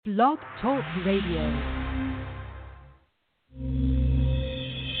Blog Talk Radio.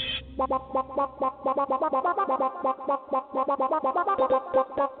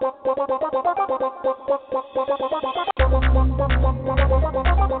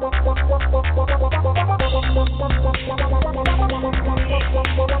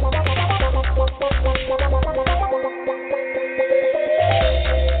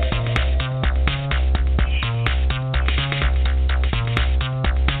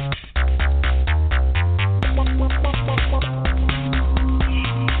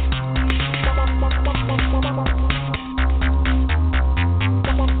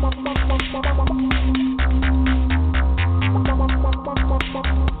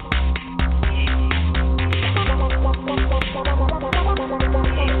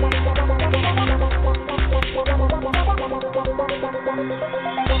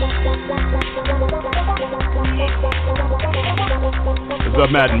 The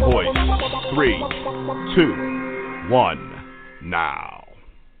Madden Voice. 3, 2, 1, now.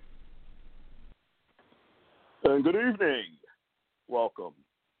 And good evening. Welcome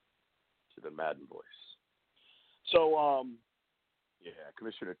to the Madden Voice. So,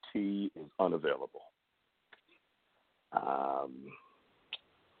 Commissioner T is unavailable.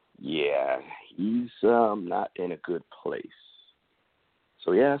 He's not in a good place.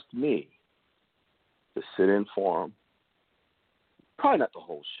 So he asked me to sit in for him. Probably not the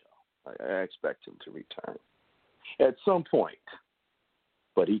whole show. I expect him to return at some point,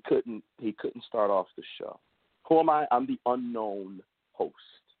 but he couldn't start off the show. Who am I? I'm the unknown host.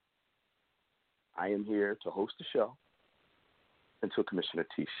 I am here to host the show until Commissioner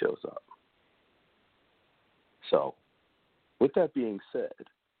T shows up. So, with that being said,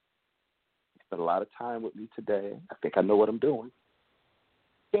 he spent a lot of time with me today. I think I know what I'm doing.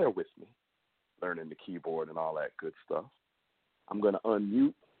 Bear with me, learning the keyboard and all that good stuff. I'm going to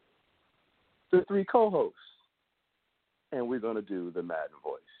unmute the three co-hosts, and we're going to do the Madden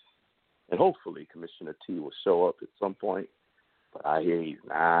Voice. And hopefully Commissioner T will show up at some point, but I hear he's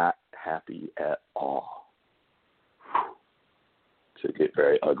not happy at all. To get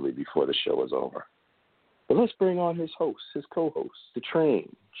very ugly before the show is over. But let's bring on his host, his co-host, the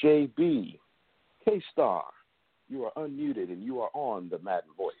train, JB, K-Star. You are unmuted, and you are on the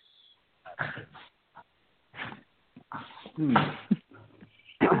Madden Voice.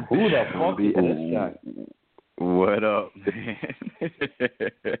 Who the fuck is this guy? What up, man?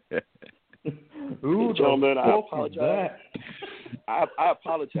 Who Gentlemen, the I fuck apologize. is that? I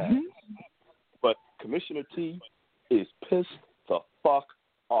apologize, but Commissioner T is pissed the fuck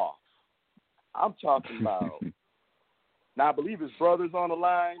off. I'm talking about. Now, I believe his brother's on the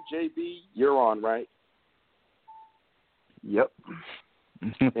line. JB, you're on, right? Yep.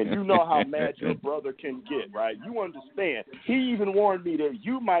 And you know how mad your brother can get, right? You understand. He even warned me that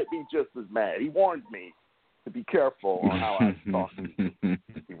you might be just as mad. He warned me to be careful on how I talk.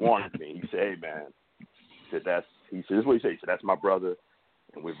 He warned me. He said, "Hey, man," he said, this is what he said. He said, "That's my brother,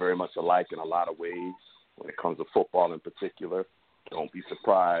 and we're very much alike in a lot of ways when it comes to football in particular. Don't be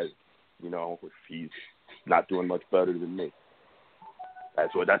surprised, if he's not doing much better than me."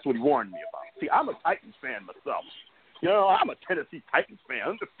 That's what he warned me about. See, I'm a Titans fan myself. I'm a Tennessee Titans fan,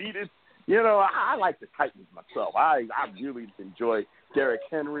 undefeated. I like the Titans myself. I really enjoy Derrick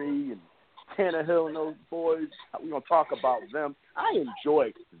Henry and Tannehill and those boys. We're going to talk about them. I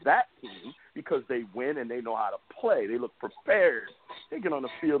enjoy that team because they win and they know how to play. They look prepared. They get on the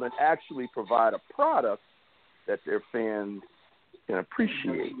field and actually provide a product that their fans can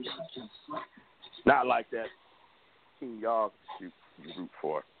appreciate. Not like that team y'all root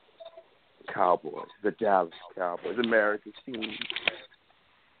for. Cowboys, the Dallas Cowboys, America's team.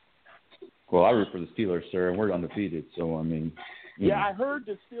 Well, I root for the Steelers, sir, and we're undefeated. So, I mean. Yeah, I heard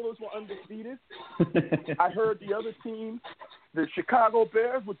the Steelers were undefeated. I heard the other team, the Chicago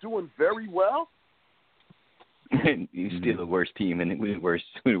Bears, were doing very well. You're still the worst team, and we're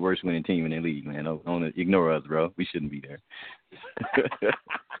the worst winning team in the league, man. Don't ignore us, bro. We shouldn't be there.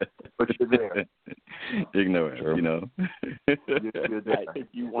 But you're there. Ignore us, You're there. I think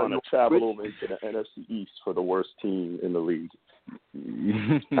you want to travel over into the NFC East for the worst team in the league.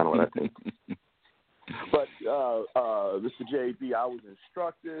 Kind of what I think. But, Mr. JB, I was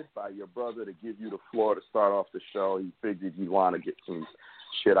instructed by your brother to give you the floor to start off the show. He figured you'd want to get some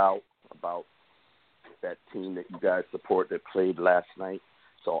shit out about that team that you guys support that played last night.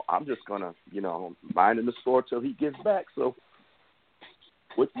 So I'm just going to, minding the store till he gets back. So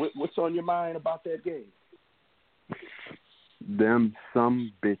what's on your mind about that game? Them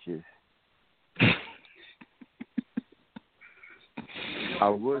some bitches. I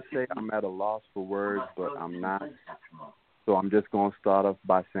would say I'm at a loss for words, but I'm not. So I'm just going to start off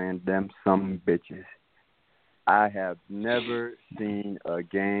by saying them some bitches. I have never seen a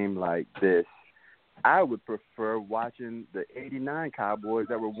game like this. I would prefer watching the 89 Cowboys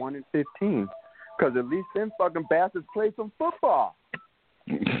that were 1-15 because at least them fucking bastards played some football.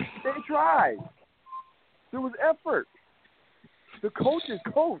 They tried. There was effort. The coaches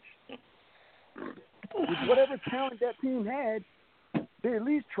coached. With whatever talent that team had, they at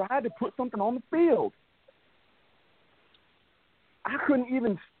least tried to put something on the field. I couldn't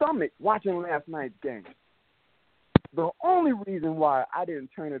even stomach watching last night's game. The only reason why I didn't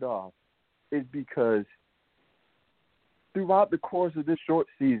turn it off is because throughout the course of this short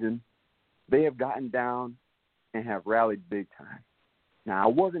season, they have gotten down and have rallied big time. Now, I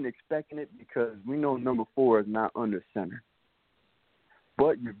wasn't expecting it because we know number 4 is not under center.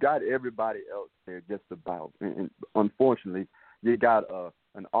 But you've got everybody else there just about. And unfortunately, you got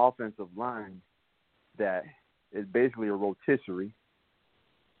an offensive line that is basically a rotisserie.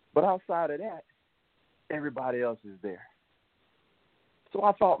 But outside of that, everybody else is there. So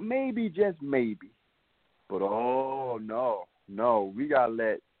I thought maybe, just maybe. But, oh, no, we got to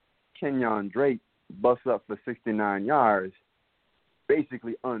let Kenyon Drake bust up for 69 yards,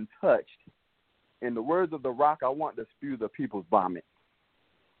 basically untouched. In the words of The Rock, I want to spew the people's vomit.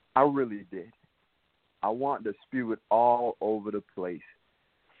 I really did. I want to spew it all over the place,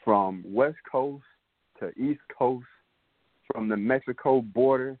 from West Coast to East Coast, from the Mexico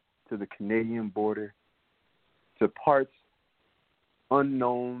border to the Canadian border, to parts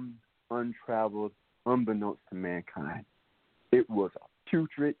unknown, untraveled, unbeknownst to mankind. It was a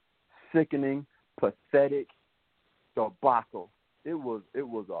putrid, sickening, pathetic debacle. It was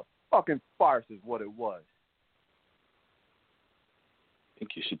a fucking farce is what it was. I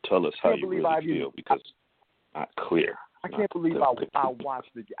think you should tell us how you really feel because it's not clear. I can't believe I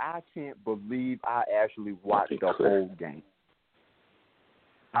watched the game. I can't believe I actually watched the whole game.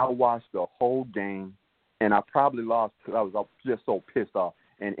 I watched the whole game, and I probably lost. I was just so pissed off.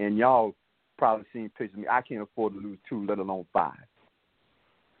 And y'all probably seen pictures of me. I can't afford to lose 2, let alone 5.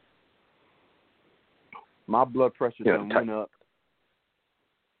 My blood pressure went up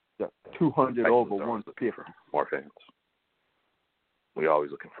to 200 over 150. More fans. We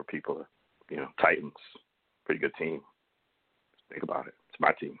always looking for people to, Titans, pretty good team. Think about it. It's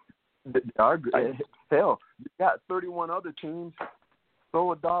my team. Hell, you got 31 other teams.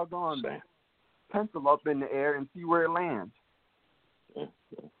 Throw a doggone pencil up in the air and see where it lands. Yeah.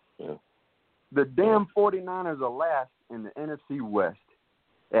 The damn 49ers are last in the NFC West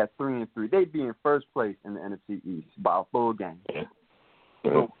at 3-3. They'd be in first place in the NFC East by a full game.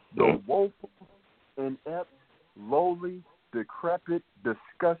 The woeful, inept, lowly, decrepit,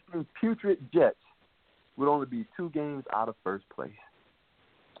 disgusting, putrid Jets would only be 2 games out of first place.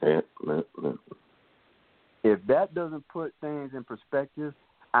 If that doesn't put things in perspective,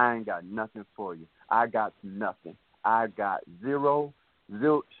 I ain't got nothing for you. I got nothing. I got 0,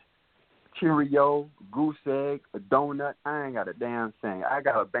 zilch, Cheerio, goose egg, a donut. I ain't got a damn thing. I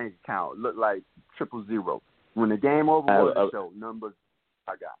got a bank account. Look like 000. When the game over, was the show. Numbers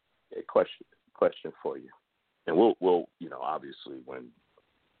I got. A question for you. And we'll obviously when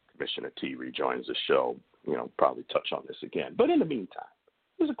Commissioner T rejoins the show, probably touch on this again. But in the meantime,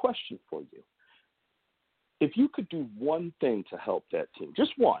 here's a question for you. If you could do one thing to help that team,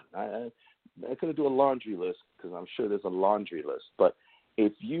 just one, I'm not going to do a laundry list because I'm sure there's a laundry list, but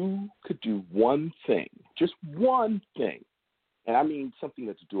if you could do one thing, just one thing, and I mean something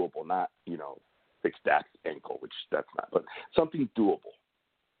that's doable, not, fix that ankle, which that's not, but something doable,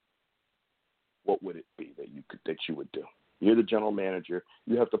 what would it be that you would do? You're the general manager.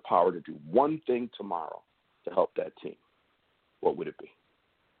 You have the power to do one thing tomorrow to help that team. What would it be?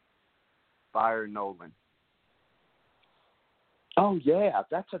 Fire Nolan. Oh, yeah,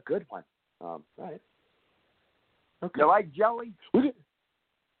 that's a good one. Right. Okay. You like jelly? We're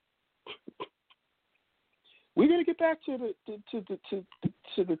gonna get back to the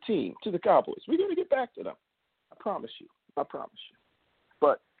team, to the Cowboys. We're gonna get back to them. I promise you.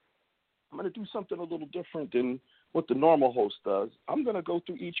 But I'm gonna do something a little different than what the normal host does. I'm gonna go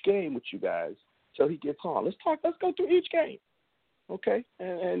through each game with you guys till he gets on. Let's go through each game. Okay?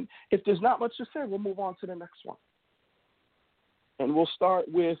 And if there's not much to say, we'll move on to the next one. And we'll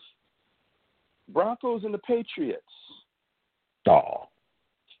start with Broncos and the Patriots. Oh.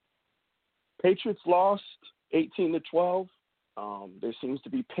 Patriots lost 18-12. There seems to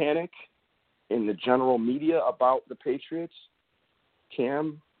be panic in the general media about the Patriots.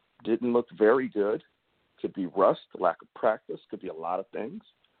 Cam didn't look very good. Could be rust, lack of practice, could be a lot of things.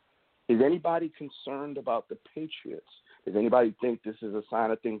 Is anybody concerned about the Patriots? Does anybody think this is a sign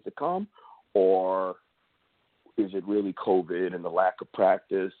of things to come? Or is it really COVID and the lack of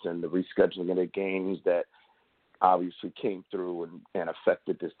practice and the rescheduling of the games that obviously came through and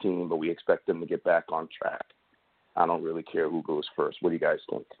affected this team, but we expect them to get back on track? I don't really care who goes first. What do you guys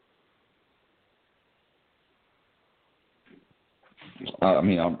think?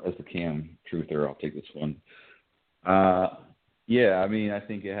 As a Cam truther, I'll take this one. Yeah, I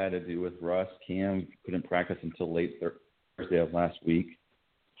think it had to do with Russ. Cam couldn't practice until late Thursday of last week.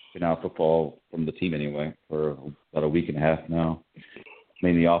 Been out football from the team anyway for about a week and a half now.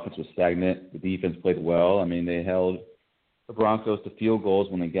 The offense was stagnant. The defense played well. They held the Broncos to field goals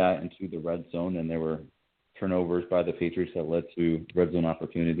when they got into the red zone, and there were turnovers by the Patriots that led to red zone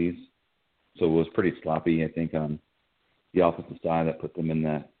opportunities. So it was pretty sloppy, I think, on the offensive side that put them in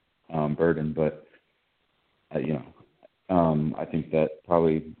that burden. But, I think that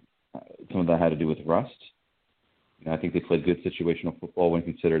probably some of that had to do with rust. I think they played good situational football when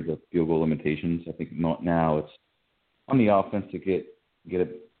considered the field goal limitations. I think now it's on the offense to get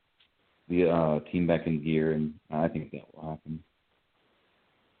the team back in gear, and I think that will happen.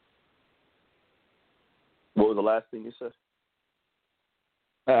 What was the last thing you said?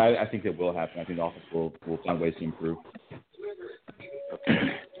 I think it will happen. I think the offense will find ways to improve.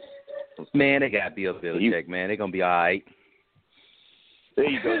 Man, they got Bill Belichick, man. They're going to be all right. There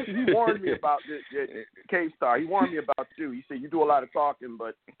you go. He warned me about this, K-Star. He warned me about you. He said you do a lot of talking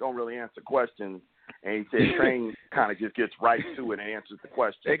but don't really answer questions. And he said Train kind of just gets right to it and answers the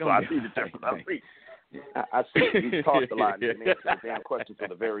question. So I see the difference. I see he talked a lot and didn't answer the damn question to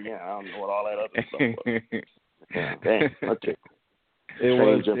the very end. I don't know what all that other stuff was. Dang, okay. It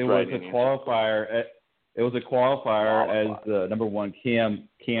was a qualifier. It was a qualifier as the number one Cam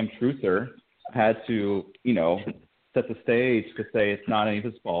truther had to, set the stage to say it's not any of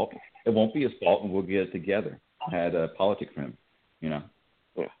his fault. It won't be his fault, and we'll get it together. I had a politic for him, Yeah.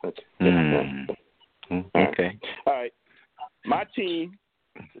 Okay. All right. My team,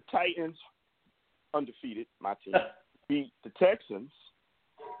 the Titans, undefeated. My team beat the Texans.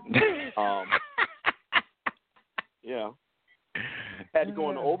 Had to go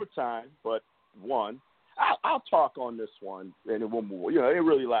into overtime, but won. I'll talk on this one, and then we'll move. Ain't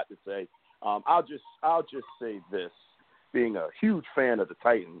really a lot to say. I'll just say this: being a huge fan of the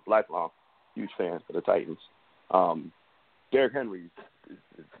Titans, lifelong huge fan of the Titans. Derrick Henry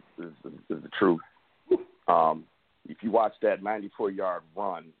is the truth. If you watch that 94-yard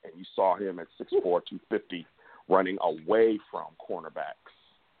run and you saw him at 6'4", 250, running away from cornerbacks,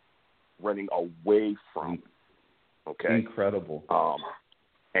 okay, incredible.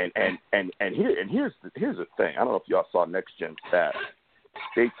 And here's the thing. I don't know if y'all saw Next Gen stats.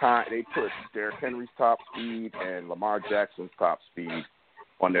 They put Derrick Henry's top speed and Lamar Jackson's top speed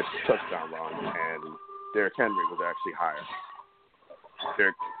on their touchdown run, and Derrick Henry was actually higher.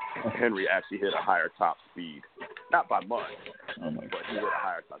 Derrick Henry actually hit a higher top speed, not by much, but he hit a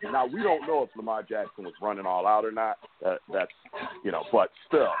higher top. Now we don't know if Lamar Jackson was running all out or not. That's but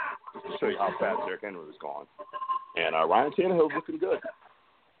still, to show you how fast Derrick Henry was going. And Ryan Tannehill's looking good.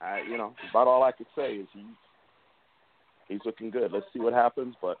 About all I could say is he's looking good. Let's see what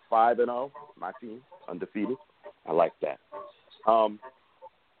happens. But 5-0, my team undefeated. I like that.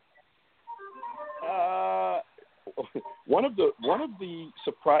 One of the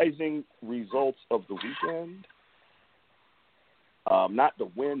surprising results of the weekend, not the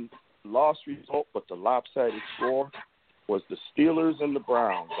win-loss result, but the lopsided score, was the Steelers and the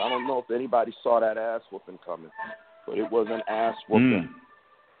Browns. I don't know if anybody saw that ass whooping coming, but it was an ass whooping.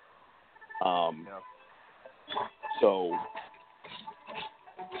 So,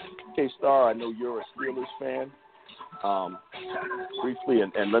 K-Star, I know you're a Steelers fan. Briefly,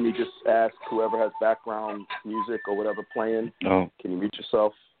 and let me just ask whoever has background music or whatever playing, can you mute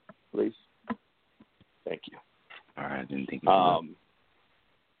yourself, please? Thank you. All right, I didn't think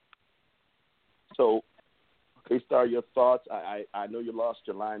So, K-Star, your thoughts? I know you lost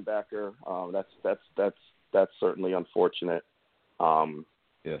your linebacker. That's certainly unfortunate.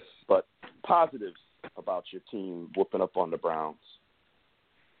 Yes. But positives about your team whooping up on the Browns.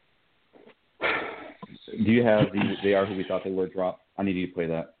 Do you have the They Are Who We Thought They Were drop? I need you to play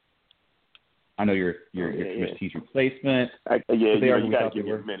that. I know you're Commish T's replacement. You gotta give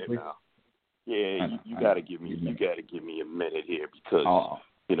me a minute now. Yeah, you gotta give me a minute here because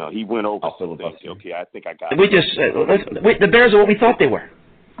he went over some things. Okay, I think I got it. We just the Bears are what we thought they were.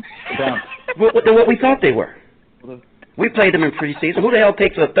 They're what we thought they were. We played them in preseason. Who the hell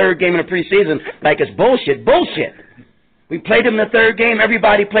takes a third game in the preseason like it's bullshit? Bullshit. We played them in the third game.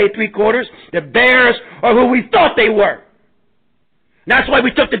 Everybody played 3 quarters. The Bears are who we thought they were. That's why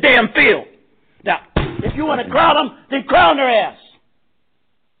we took the damn field. Now, if you want to crown them, then crown their ass.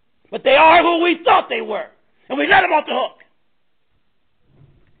 But they are who we thought they were. and we let him off the hook.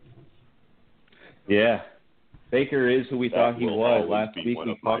 Yeah. Baker is who we thought he was. Last week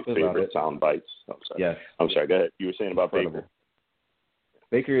we talked about it. Sound bites. I'm sorry. Yes. I'm sorry. Go ahead. You were saying about Incredible. Baker.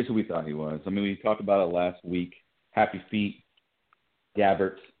 Baker is who we thought he was. I mean, we talked about it last week. Happy Feet,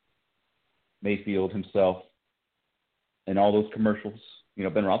 Gabbert, Mayfield himself, and all those commercials. You know,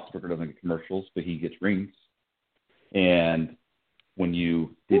 Ben Roethlisberger doesn't get commercials, but he gets rings. And when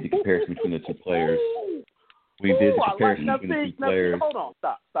you did the comparison between the two players, Hold on.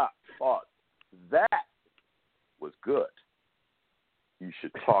 Stop. Pause. That was good. You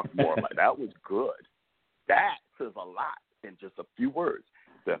should talk more about that. Was good. That says a lot in just a few words.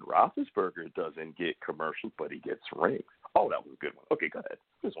 Ben Roethlisberger doesn't get commercials, but he gets rings. Oh, that was a good one. Okay, go ahead.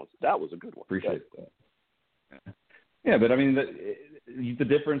 That was a good one. Appreciate that. Yeah, but I mean, the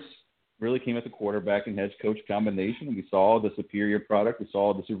difference really came at the quarterback and head coach combination. We saw the superior product. We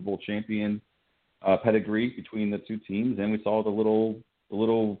saw the Super Bowl champion pedigree between the two teams, and we saw the little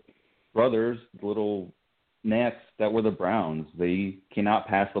brothers, the little gnats that were the Browns. They cannot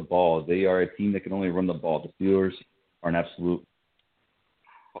pass the ball. They are a team that can only run the ball. The Steelers are an absolute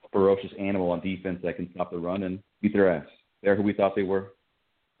ferocious animal on defense that can stop the run and beat their ass. They're who we thought they were.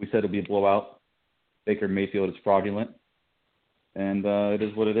 We said it would be a blowout. Baker Mayfield is fraudulent, and it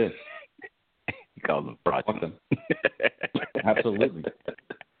is what it is. You call them fraudulent. Absolutely.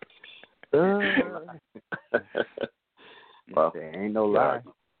 Well, there ain't no lie.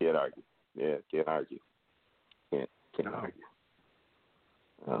 Can't argue. Yeah, can't argue. Can't argue.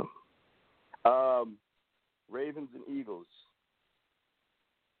 Ravens and Eagles.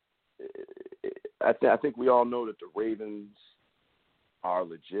 I think we all know that the Ravens are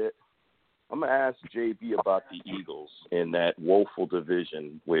legit. I'm going to ask JB about the Eagles in that woeful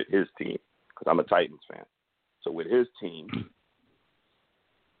division with his team, because I'm a Titans fan. So with his team,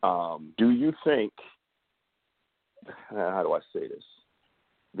 do you think, how do I say this?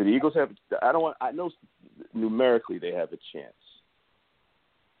 The Eagles have, I know numerically they have a chance,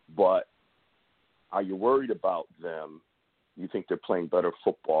 but are you worried about them? You think they're playing better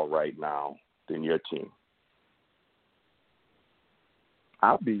football right now than your team?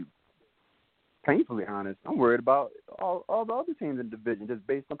 I'll be painfully honest. I'm worried about all the other teams in the division just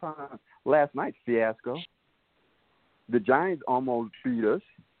based upon last night's fiasco. The Giants almost beat us.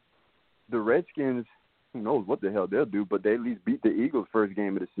 The Redskins, who knows what the hell they'll do, but they at least beat the Eagles first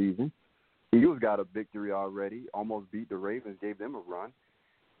game of the season. Eagles got a victory already, almost beat the Ravens, gave them a run.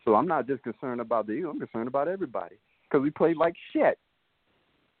 So I'm not just concerned about the Eagles, I'm concerned about everybody because we played like shit.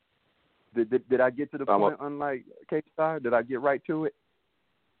 Did I get to the point, unlike K-Star? Did I get right to it?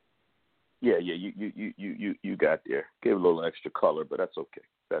 Yeah, you got there. Gave a little extra color, but that's okay.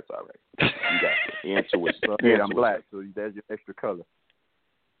 That's all right. You got there. The answer was I'm black, so there's your extra color.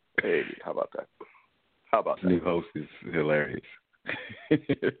 Hey, how about that? New host is hilarious.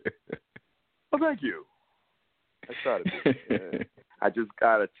 Well, thank you. I started this. I just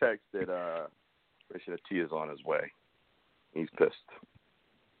got a text that Commissioner T is on his way. He's pissed.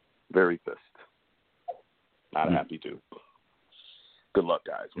 Very pissed. Not a happy dude. Good luck,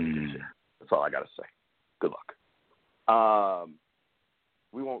 guys, when he gets here. That's all I got to say. Good luck.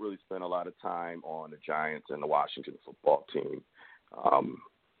 We won't really spend a lot of time on the Giants and the Washington football team.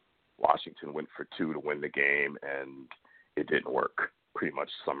 Washington went for 2 to win the game, and it didn't work. Pretty much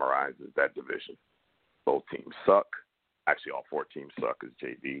summarizes that division. Both teams suck. Actually, all 4 teams suck, as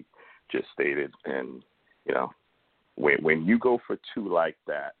JB just stated. And, you know, when you go for 2 like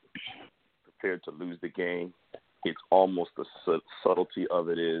that, prepared to lose the game, it's almost the subtlety of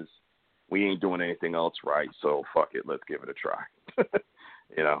it is we ain't doing anything else right, so fuck it, let's give it a try.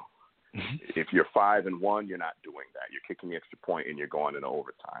 You know, if you're 5-1, you're not doing that. You're kicking the extra point and you're going into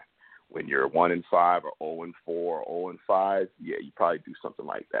overtime. When you're 1-5 or 0-4 or 0-5, yeah, you probably do something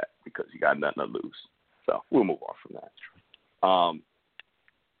like that because you got nothing to lose. So we'll move on from that.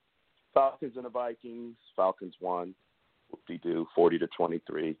 Falcons and the Vikings. Falcons won. Whoop-de-doo,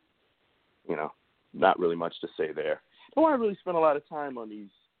 40-23. You know, not really much to say there. Don't want to really spend a lot of time on these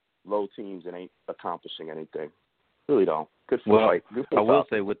low teams and ain't accomplishing anything. Really don't. Good for fight. I will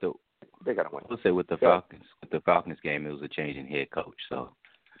say with the they gotta win. I will say with the Falcons game, it was a change in head coach. So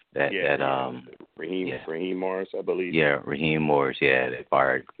Raheem Morris, I believe. Yeah, Raheem Morris. Yeah, they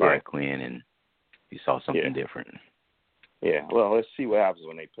fired Quinn, and you saw something different. Yeah. Well, let's see what happens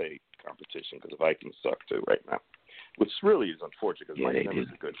when they play competition because the Vikings suck too right now, which really is unfortunate because Mike Zimmer's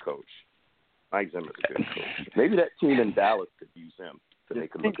a good coach. Mike Zimmer's a good coach. Maybe that team in Dallas could use him so they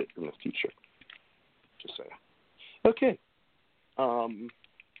could look at in the future. Just saying. Okay.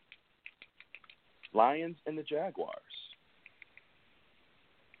 Lions and the Jaguars.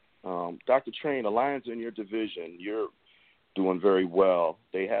 Dr. Train, the Lions in your division, you're doing very well.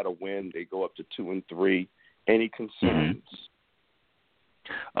 They had a win. They go up to 2-3. Any concerns?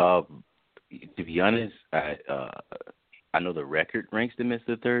 To be honest, I know the record ranks them as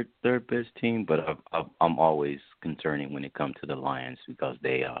the third best team, but I'm always concerning when it comes to the Lions because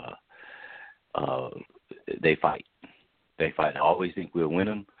they fight. They fight. I always think we'll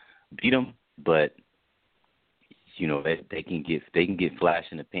beat them, but you know they can get flash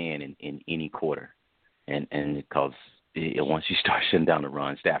in the pan in any quarter, and because once you start shutting down the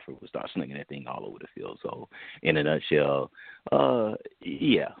run, Stafford will start slinging that thing all over the field. So in a nutshell,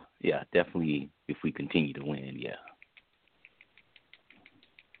 yeah, definitely if we continue to win, yeah.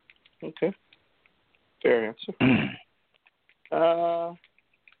 Okay. Fair answer.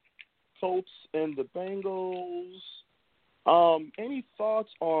 Colts and the Bengals. Any thoughts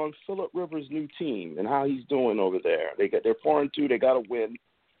on Phillip Rivers' new team and how he's doing over there? They're 4-2. They got a win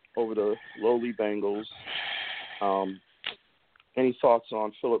over the lowly Bengals. Any thoughts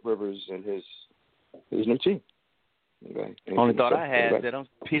on Phillip Rivers and his new team? Okay. Only thought I had is that I'm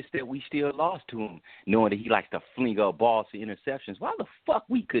pissed that we still lost to him, knowing that he likes to fling up balls to interceptions. Why the fuck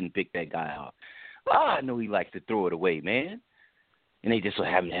we couldn't pick that guy out? Oh, I know he likes to throw it away, man. And they just so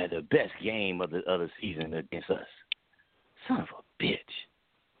happen to have the best game of the other season against us. Son of a bitch.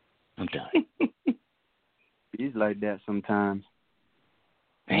 I'm done. He's like that sometimes.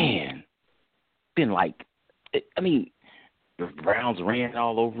 Man. Been like, I mean, the Browns ran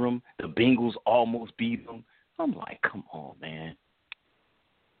all over him. The Bengals almost beat them. I'm like, come on, man.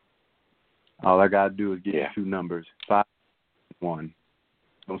 All I got to do is get 2 numbers, 5-1.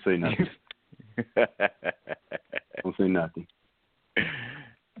 Don't say nothing. Don't say nothing.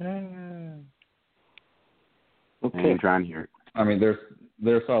 Okay. I ain't trying to hear it. I mean,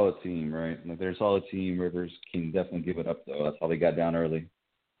 they're a solid team, right? Like, they're a solid team. Rivers can definitely give it up, though. That's how they got down early.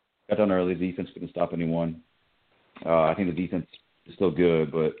 The defense couldn't stop anyone. I think the defense is still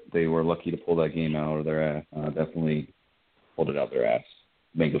good, but they were lucky to pull that game out of their ass. Definitely pulled it out of their ass.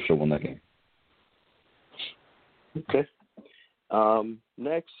 Bengals should win that game. Okay.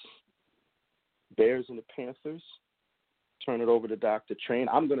 Next, Bears and the Panthers. Turn it over to Dr. Train.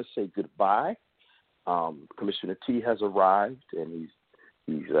 I'm going to say goodbye. Commissioner T has arrived, and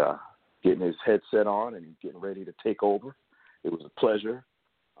he's getting his headset on, and he's getting ready to take over. It was a pleasure.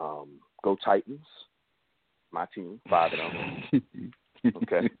 Go Titans. My team, 5-0.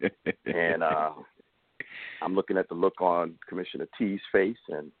 Okay. And I'm looking at the look on Commissioner T's face,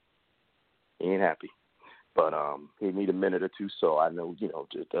 and he ain't happy. But he need a minute or two, so I know,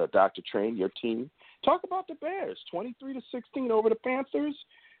 Dr. Train, your team. Talk about the Bears, 23-16 over the Panthers.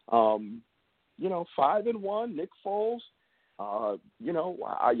 5-1, Nick Foles. Are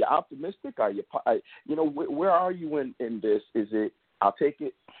you optimistic? Are you, where are you in this? Is it, I'll take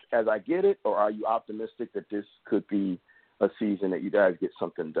it as I get it, or are you optimistic that this could be a season that you guys get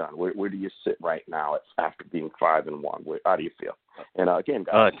something done? Where do you sit right now after being 5-1? How do you feel? And again,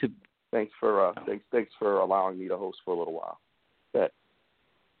 guys, thanks for allowing me to host for a little while.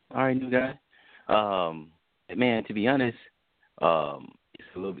 All right, new guy. Man, to be honest,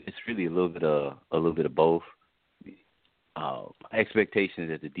 it's really a little bit of both. Expectations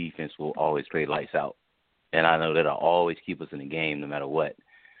that the defense will always play lights out, and I know that'll always keep us in the game no matter what.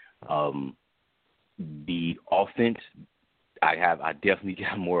 The offense, I definitely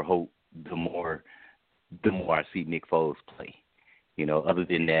got more hope the more I see Nick Foles play. Other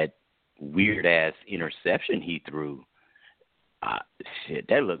than that weird ass interception he threw,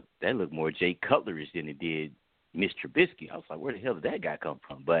 that looked more Jay Cutlerish than it did Mitch Trubisky. I was like, where the hell did that guy come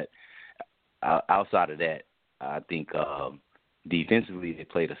from? But outside of that, I think defensively they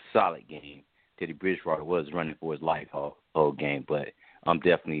played a solid game. Teddy Bridgewater was running for his life whole game, but I'm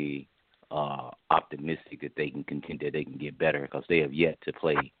definitely optimistic that they can continue, that they can get better because they have yet to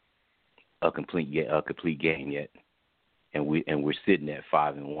play a complete game yet, and we're sitting at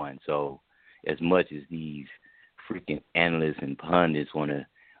 5-1. So as much as these freaking analysts and pundits want to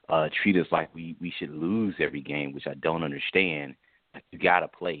treat us like we should lose every game, which I don't understand. Like, you gotta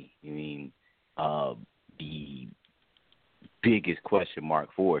play. I mean, the biggest question mark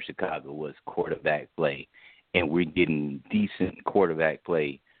for Chicago was quarterback play, and we're getting decent quarterback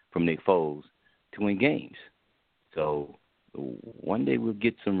play from Nick Foles to win games. So one day we'll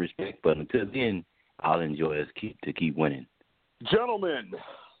get some respect, but until then, I'll enjoy us to keep winning. Gentlemen,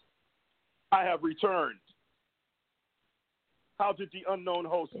 I have returned. How did the unknown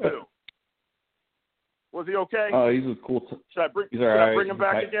host do? Was he okay? He's a cool. Should I bring him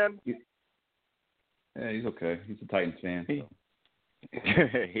back again? Yeah, he's okay. He's a Titans fan. So.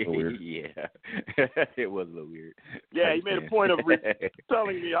 Weird. Yeah, it was a little weird. Yeah, he made a point of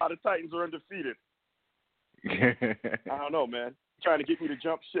telling me how the Titans are undefeated. I don't know, man. Trying to get me to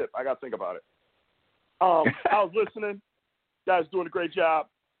jump ship. I got to think about it. I was listening. Guys doing a great job.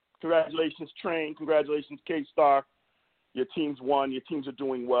 Congratulations, Train. Congratulations, K-Star. Your teams won. Your teams are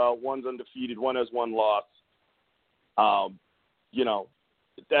doing well. One's undefeated. One has one loss. You know,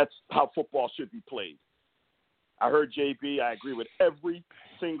 that's how football should be played. I heard JB. I agree with every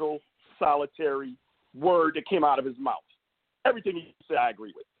single solitary word that came out of his mouth. Everything he said, I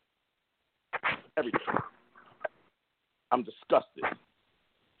agree with. Everything. I'm disgusted.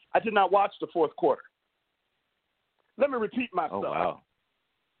 I did not watch the fourth quarter. Let me repeat myself. Oh, wow.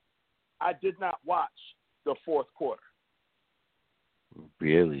 I did not watch the fourth quarter.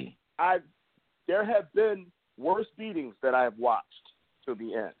 Really? There have been worse beatings that I have watched to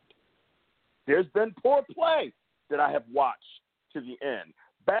the end. There's been poor play that I have watched to the end.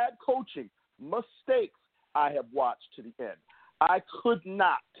 Bad coaching, mistakes I have watched to the end. I could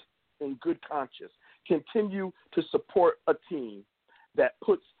not, in good conscience, continue to support a team that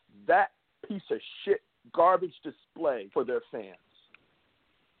puts that piece of shit garbage display for their fans.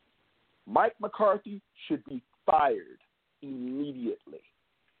 Mike McCarthy should be fired immediately.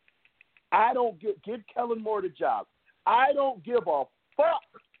 I don't give Kellen Moore the job. I don't give a fuck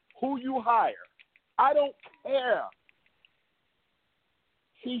who you hire. I don't care.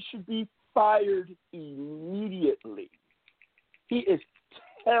 He should be fired immediately. He is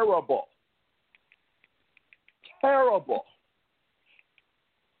terrible. Terrible.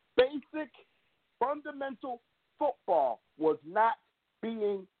 Basic, fundamental football was not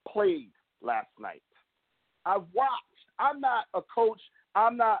being played last night. I watched. I'm not a coach.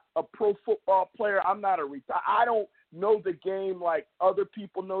 I'm not a pro football player. I'm not I don't know the game like other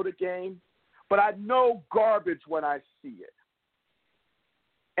people know the game, but I know garbage when I see it.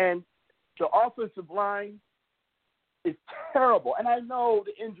 And the offensive line is terrible. And I know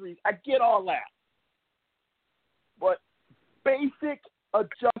the injuries. I get all that. But basic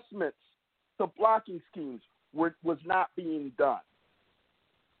adjustments to blocking schemes was not being done.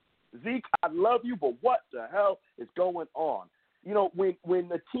 Zeke, I love you, but what the hell is going on? You know, when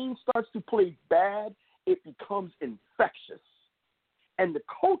the team starts to play bad, it becomes infectious. And the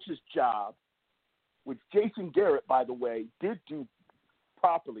coach's job, which Jason Garrett, by the way, did do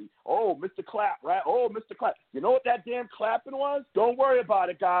properly. Oh, Mr. Clapp, right? Oh, Mr. Clapp. You know what that damn clapping was? Don't worry about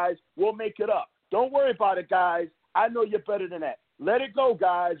it, guys. We'll make it up. Don't worry about it, guys. I know you're better than that. Let it go,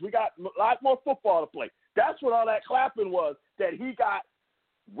 guys. We got a lot more football to play. That's what all that clapping was, that he got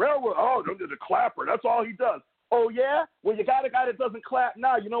railroad. Oh, there's a clapper. That's all he does. Oh, yeah? Well, you got a guy that doesn't clap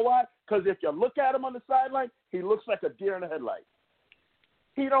now. You know why? Because if you look at him on the sideline, he looks like a deer in the headlight.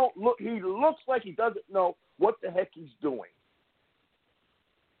 He looks like he doesn't know what the heck he's doing.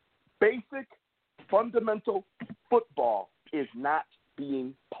 Basic, fundamental football is not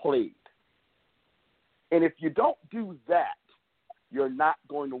being played. And if you don't do that, you're not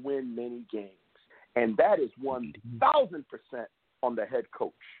going to win many games. And that is 1,000% on the head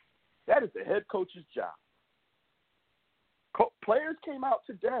coach. That is the head coach's job. Players came out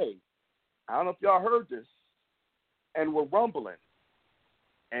today. I don't know if y'all heard this, and were rumbling.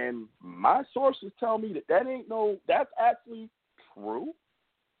 And my sources tell me that's actually true.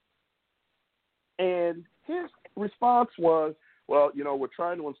 And his response was, well, you know, we're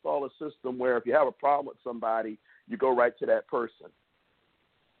trying to install a system where if you have a problem with somebody, you go right to that person.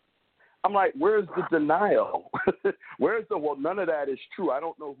 I'm like, where's the denial? Well, none of that is true. I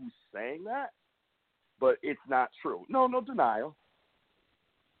don't know who's saying that, but it's not true. No denial.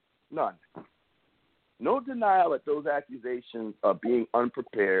 None. No denial at those accusations of being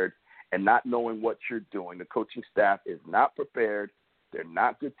unprepared and not knowing what you're doing. The coaching staff is not prepared. They're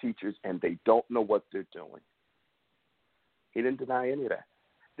not good teachers, and they don't know what they're doing. He didn't deny any of that.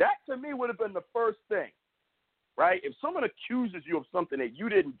 That, to me, would have been the first thing, right? If someone accuses you of something that you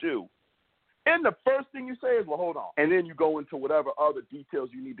didn't do, and the first thing you say is, well, hold on. And then you go into whatever other details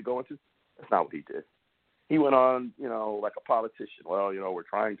you need to go into. That's not what he did. He went on, you know, like a politician. Well, you know, we're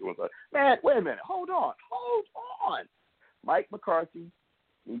trying to. Man, wait a minute. Hold on. Mike McCarthy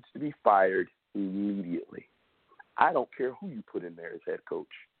needs to be fired immediately. I don't care who you put in there as head coach.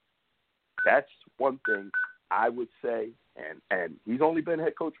 That's one thing I would say. And he's only been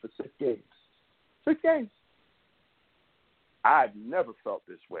head coach for 6 games. 6 games. I've never felt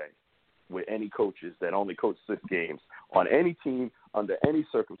this way with any coaches that only coach 6 games on any team under any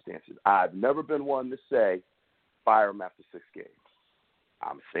circumstances. I've never been one to say, fire him after 6 games.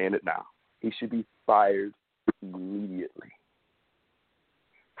 I'm saying it now. He should be fired immediately.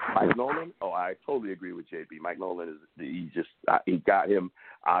 Mike Nolan? Oh, I totally agree with JB. Mike Nolan he got him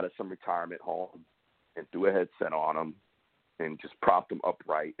out of some retirement home and threw a headset on him and just propped him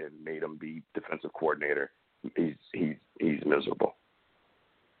upright and made him be defensive coordinator. He's miserable.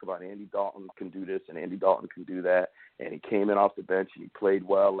 About Andy Dalton can do this and Andy Dalton can do that, and he came in off the bench and he played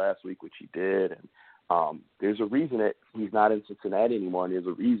well last week, which he did. And there's a reason that he's not in Cincinnati anymore, and there's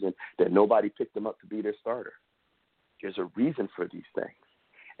a reason that nobody picked him up to be their starter. There's a reason for these things.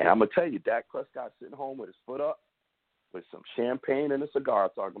 And I'm going to tell you, Dak Prescott sitting home with his foot up, with some champagne and a cigar,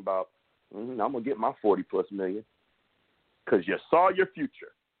 talking about, I'm going to get my 40-plus million because you saw your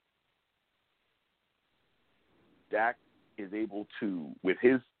future. Dak is able to, with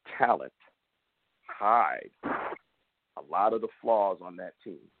his talent, hide a lot of the flaws on that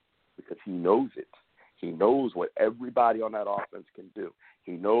team because he knows it. He knows what everybody on that offense can do.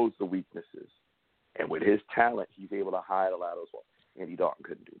 He knows the weaknesses. And with his talent, he's able to hide a lot of those flaws. Andy Dalton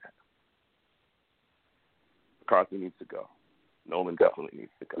couldn't do that. McCarthy needs to go. Nolan definitely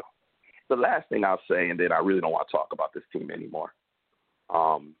needs to go. The last thing I'll say, and then I really don't want to talk about this team anymore.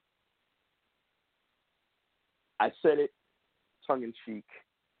 I said it tongue-in-cheek.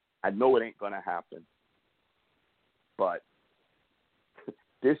 I know it ain't going to happen. But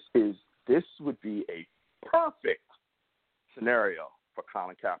this would be a perfect scenario for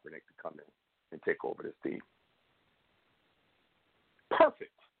Colin Kaepernick to come in and take over this team.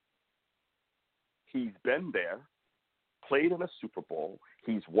 Perfect. He's been there, played in a Super Bowl.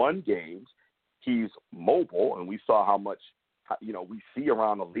 He's won games. He's mobile, and we saw how much, we see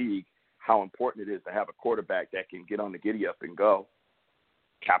around the league how important it is to have a quarterback that can get on the giddy-up and go.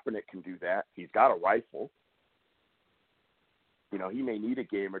 Kaepernick can do that. He's got a rifle. He may need a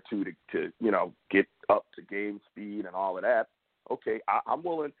game or two to get up to game speed and all of that. Okay, I'm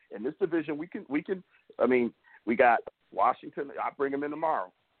willing. In this division, we can. We got Washington. I bring him in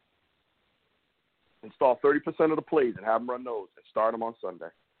tomorrow. Install 30% of the plays and have him run those and start him on Sunday.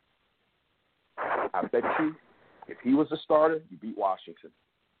 I bet you, if he was a starter, you beat Washington.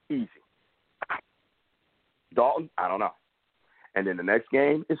 Easy. Dalton, I don't know. And then the next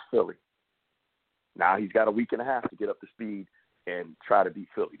game is Philly. Now he's got a week and a half to get up to speed and try to beat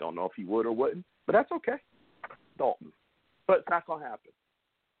Philly. Don't know if he would or wouldn't, but that's okay. Dalton. But it's not going to happen.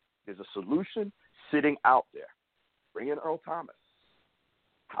 There's a solution sitting out there. Bring in Earl Thomas.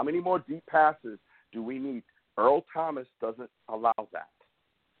 How many more deep passes do we need? Earl Thomas doesn't allow that.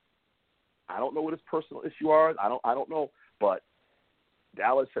 I don't know what his personal issue are. I don't know. But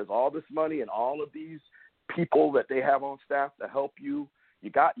Dallas has all this money and all of these people that they have on staff to help you.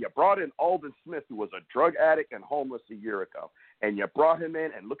 You brought in Aldon Smith, who was a drug addict and homeless a year ago, and you brought him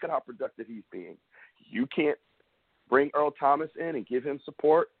in, and look at how productive he's being. You can't bring Earl Thomas in and give him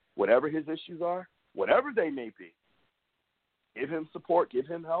support, whatever his issues are, whatever they may be. Give him support, give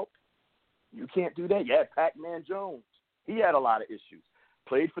him help. You can't do that. Yeah, Pac-Man Jones. He had a lot of issues.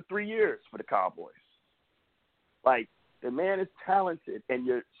 Played for 3 years for the Cowboys. The man is talented, and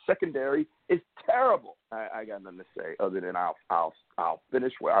your secondary is terrible. I got nothing to say other than I'll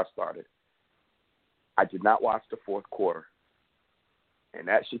finish where I started. I did not watch the fourth quarter, and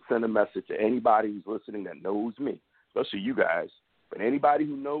that should send a message to anybody who's listening that knows me, especially you guys, but anybody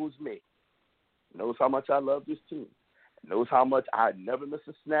who knows me, knows how much I love this team, knows how much I never miss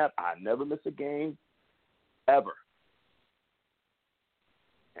a snap, I never miss a game, ever.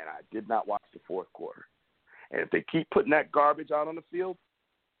 And I did not watch the fourth quarter. And if they keep putting that garbage out on the field,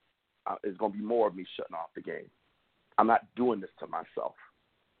 it's going to be more of me shutting off the game. I'm not doing this to myself.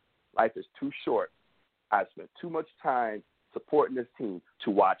 Life is too short. I spent too much time supporting this team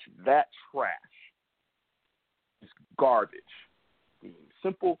to watch that trash. It's garbage.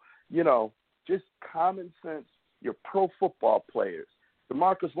 Simple, just common sense. You're pro football players.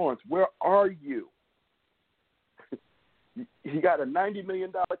 DeMarcus Lawrence, where are you? He got a $90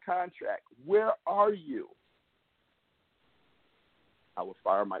 million contract. Where are you? I would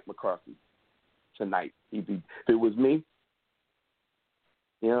fire Mike McCarthy tonight. If it was me,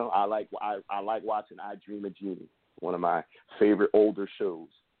 I like watching I Dream of Jeannie, one of my favorite older shows.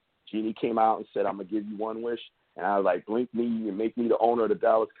 Jeannie came out and said, "I'm gonna give you one wish," and I was like, "Blink me and make me the owner of the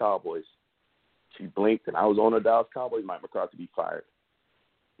Dallas Cowboys." She blinked, and I was owner of the Dallas Cowboys. Mike McCarthy be fired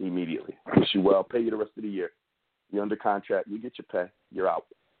immediately. Wish you well. Pay you the rest of the year. You're under contract. You get your pay. You're out.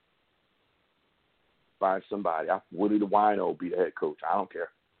 Find somebody. Woody the Wino be the head coach. I don't care.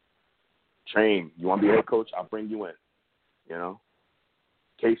 Train. You want to be head coach? I'll bring you in.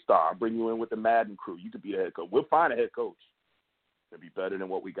 K-Star. I'll bring you in with the Madden crew. You could be the head coach. We'll find a head coach. It'll be better than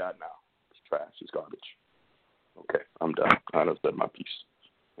what we got now. It's trash. It's garbage. Okay, I'm done. I done said my piece.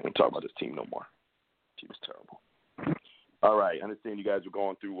 I don't talk about this team no more. Team is terrible. All right. I understand you guys are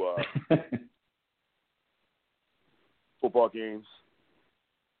going through football games.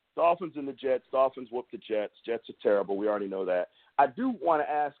 Dolphins and the Jets. Dolphins whoop the Jets. Jets are terrible. We already know that. I do want to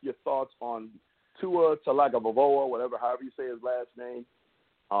ask your thoughts on Tua Tagovailoa, however you say his last name.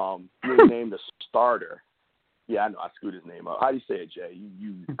 Being named the starter. Yeah, I know. I screwed his name up. How do you say it, Jay?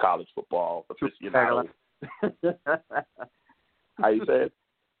 You college football aficionado. How you say it?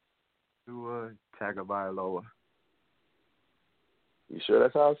 Tua Tagovailoa. You sure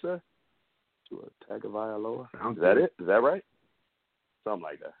that's how it said? Tua Tagovailoa. Is that it? Is that right? Something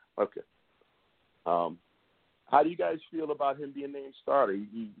like that. Okay. How do you guys feel about him being named starter?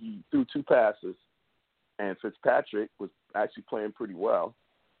 He threw 2 passes, and Fitzpatrick was actually playing pretty well.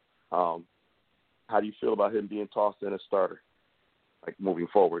 How do you feel about him being tossed in as starter, like moving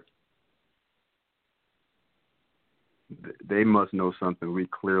forward? They must know something we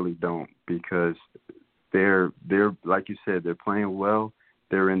clearly don't, because they're like you said, they're playing well.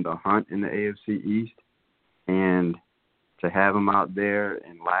 They're in the hunt in the AFC East, and to have him out there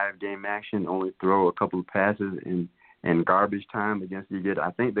in live game action, only throw a couple of passes in garbage time against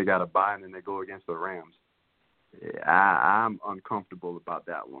I think they got a bye and then they go against the Rams. I'm uncomfortable about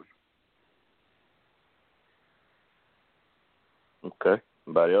that one. Okay.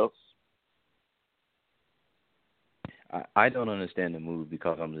 Anybody else? I don't understand the move,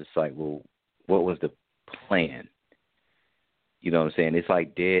 because I'm just like, well, what was the plan? You know what I'm saying? It's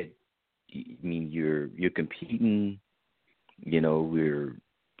like dead. I mean, you're competing. You know, we're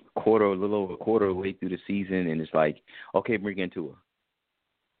a little over a quarter of the way through the season, and it's like, okay, bring in Tua.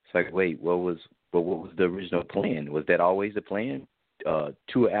 It's like, wait, what was the original plan? Was that always the plan?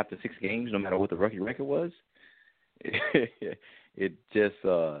 Tua after 6 games, no matter what the rookie record was? It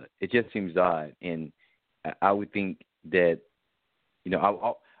just seems odd, and I would think that, you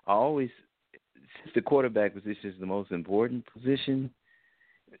know, I always, since the quarterback position is the most important position,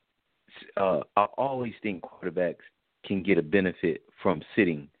 I always think quarterbacks can get a benefit from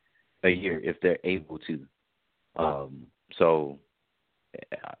sitting a year if they're able to. So,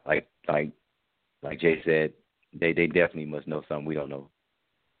 like Jay said, they definitely must know something we don't know.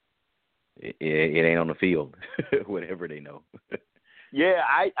 It ain't on the field, whatever they know. Yeah,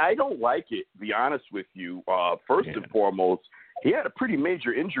 I don't like it, to be honest with you. First and foremost, he had a pretty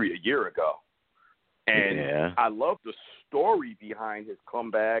major injury a year ago. And I love the story behind his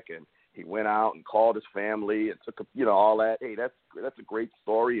comeback, and he went out and called his family and took, all that. Hey, that's a great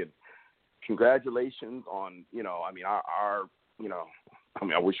story, and congratulations on, I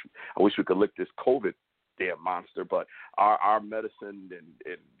wish we could lick this COVID damn monster, but our medicine and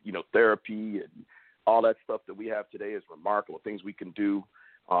therapy and all that stuff that we have today is remarkable. Things we can do.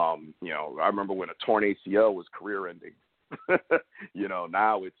 I remember when a torn ACL was career ending.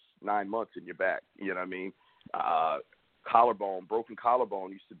 Now it's 9 months and you're back. You know what I mean? Broken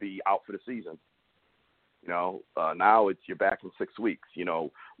collarbone used to be out for the season. Now you're back in 6 weeks.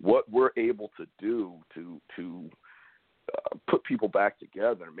 What we're able to do to put people back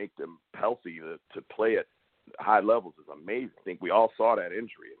together and make them healthy to play at high levels is amazing. I think we all saw that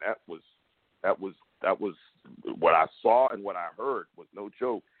injury, and that was what I saw and what I heard was no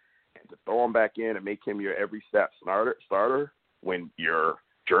joke. And to throw him back in and make him your every step starter when your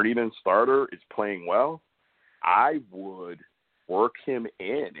journeyman starter is playing well, I would work him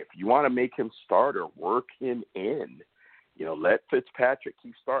in. If you want to make him starter, work him in. Let Fitzpatrick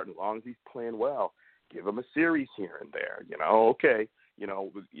keep starting as long as he's playing well. Give him a series here and there.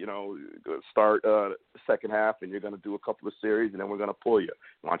 Start the second half, and you're going to do a couple of series, and then we're going to pull you.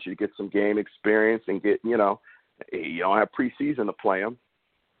 I want you to get some game experience and get, you don't have preseason to play him.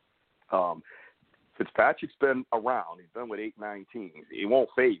 Fitzpatrick's been around. He's been with 8-9 teams. It won't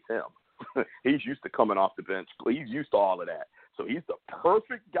faze him. He's used to coming off the bench. He's used to all of that. So he's the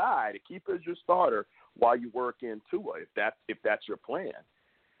perfect guy to keep as your starter while you work in Tua, if that's your plan.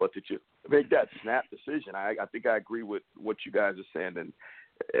 But to just make that snap decision, I think I agree with what you guys are saying. And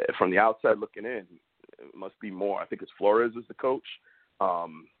from the outside looking in, it must be more. I think it's Flores is the coach.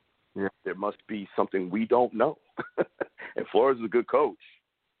 There must be something we don't know. And Flores is a good coach.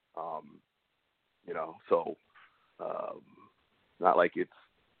 Not like it's,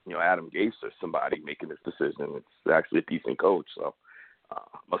 Adam Gase or somebody making this decision. It's actually a decent coach. So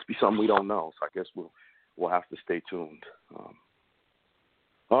must be something we don't know. So I guess we'll have to stay tuned.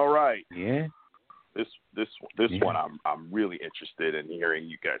 All right. Yeah. This one I'm really interested in hearing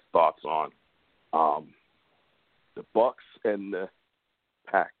you guys' thoughts on. The Bucks and the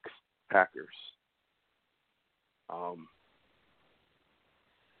Packers. I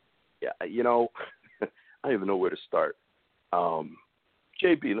don't even know where to start.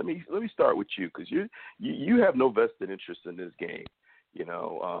 JB, let me start with you because you have no vested interest in this game.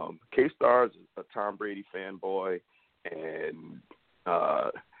 K-Star is a Tom Brady fanboy, and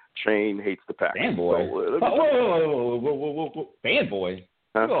Train hates the Packers. Fanboy? So, whoa. Fanboy?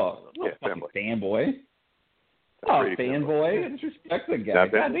 Huh? Oh, Yeah, fanboy. Oh, fanboy. Disrespect the guy.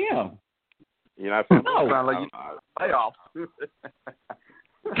 Goddamn. You're not fanboy? No. Sound like you playoffs.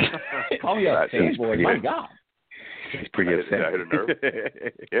 Call me a fanboy. My God. He's pretty upset. I hit a nerve.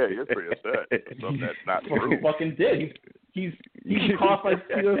 Yeah, he is pretty upset. Something that's not true. He fucking did. He's cost like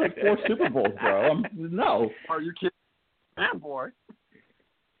 4 Super Bowls, bro. No. Are you kidding? Fanboy.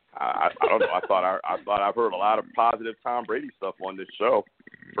 I don't know. I thought I've heard a lot of positive Tom Brady stuff on this show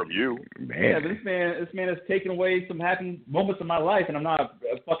from you. Man. Yeah, but this man has taken away some happy moments of my life, and I'm not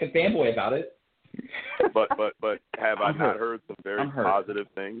a fucking fanboy about it. But have I not heard some very positive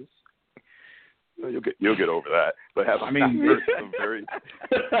things? You'll get over that. But have I not heard some very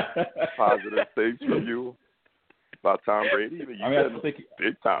positive things from you about Tom Brady? I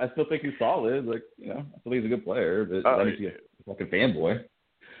still think he's solid. Like, I still think he's a good player, but I think he's a fucking fanboy.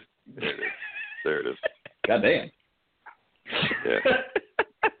 There it is. Goddamn. Yeah.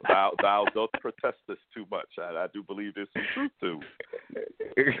 Thou doth protest this too much. I do believe there's some truth to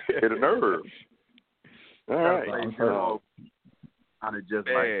hit a nerve. All right. On it just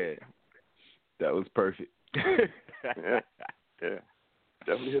that was perfect. Yeah.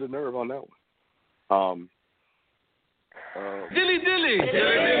 Definitely hit a nerve on that one. Dilly.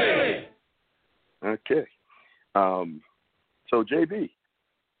 Okay. So JB,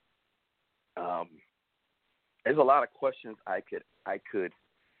 there's a lot of questions I could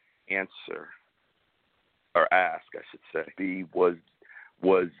answer or ask, I should say.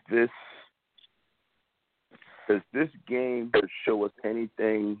 Does this game show us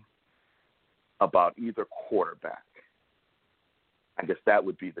anything about either quarterback? I guess that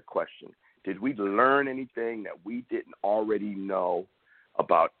would be the question. Did we learn anything that we didn't already know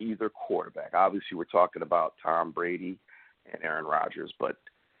about either quarterback? Obviously, we're talking about Tom Brady and Aaron Rodgers, but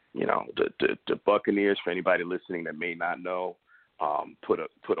the Buccaneers, for anybody listening that may not know, put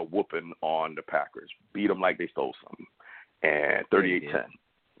a whooping on the Packers, beat them like they stole something, and 38-10,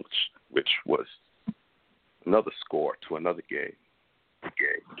 which was another score to another game.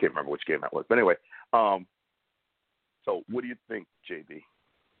 Can't remember which game that was, but anyway. So what do you think, JB?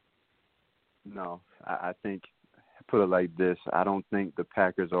 No, I think, put it like this, I don't think the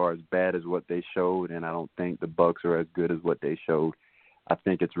Packers are as bad as what they showed, and I don't think the Bucs are as good as what they showed. I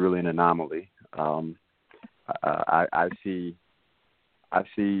think it's really an anomaly. I see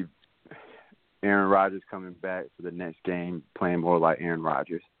Aaron Rodgers coming back for the next game playing more like Aaron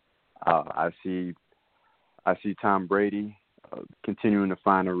Rodgers. I see Tom Brady continuing to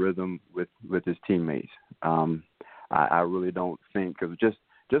find a rhythm with his teammates. I really don't think, because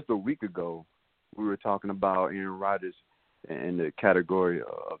just a week ago we were talking about Aaron Rodgers in the category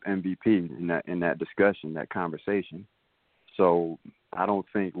of MVP in that discussion, that conversation. So I don't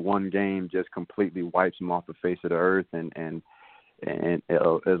think one game just completely wipes him off the face of the earth, and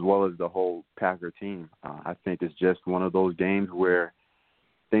as well as the whole Packer team. I think it's just one of those games where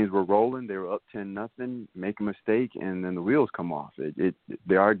things were rolling, they were up 10-0, make a mistake, and then the wheels come off.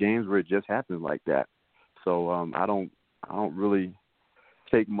 There are games where it just happens like that. So I don't really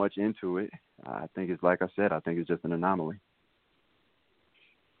take much into it. I think it's, like I said, I think it's just an anomaly.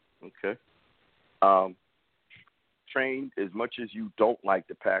 Okay. Train, as much as you don't like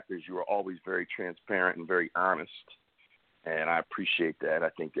the Packers, you are always very transparent and very honest, and I appreciate that. I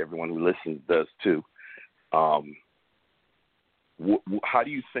think everyone who listens does too. How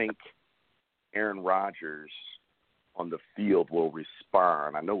do you think Aaron Rodgers on the field will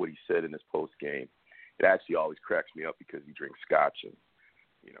respond? I know what he said in his post game. It actually always cracks me up because he drinks scotch, and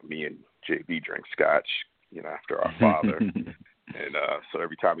me and JB drink scotch, after our father, and so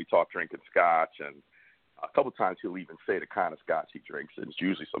every time we talk drinking scotch, and a couple times he'll even say the kind of scotch he drinks, and it's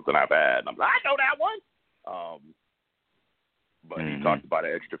usually something I've had, and I'm like, I know that one. But he talked about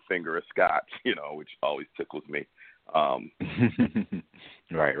an extra finger of scotch, which always tickles me.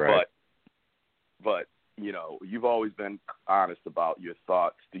 Right. But you've always been honest about your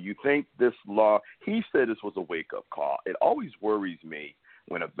thoughts. Do you think this law? He said this was a wake-up call. It always worries me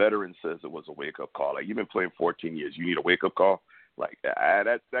when a veteran says it was a wake-up call. Like, you've been playing 14 years, you need a wake-up call. Like,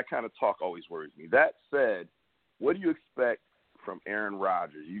 that kind of talk always worries me. That said, what do you expect from Aaron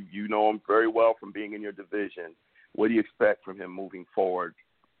Rodgers? You know him very well from being in your division. What do you expect from him moving forward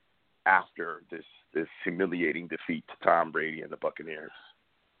after this humiliating defeat to Tom Brady and the Buccaneers?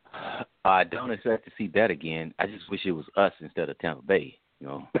 I don't expect to see that again. I just wish it was us instead of Tampa Bay.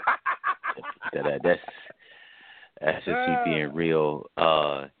 That's just me being real.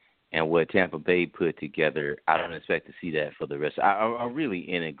 And what Tampa Bay put together, I don't expect to see that for the rest. I'm really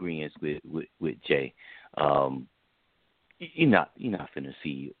in agreement with Jay. You're not finna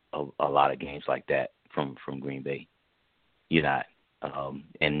see a lot of games like that from Green Bay. You're not.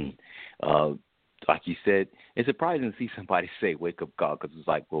 And like you said, it's surprising to see somebody say wake up call, because it's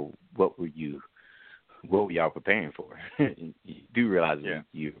like, well, what were y'all preparing for? You do realize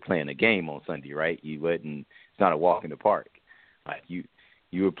you were playing a game on Sunday, right? It's not a walk in the park. Like you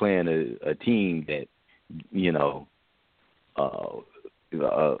were playing a team that,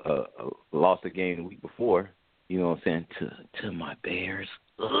 lost a game the week before, you know what I'm saying, to my Bears.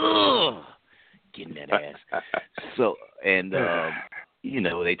 Ugh, getting that ass. So, and,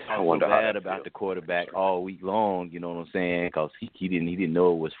 they talked so bad about the quarterback all week long, you know what I'm saying, because he didn't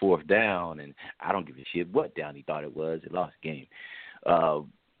know it was fourth down, and I don't give a shit what down he thought it was. He lost the game.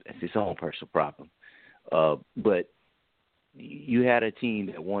 That's his own personal problem. But you had a team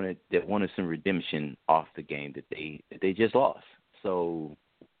that wanted some redemption off the game that they just lost. So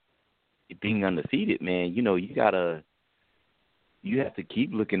being undefeated, man, you have to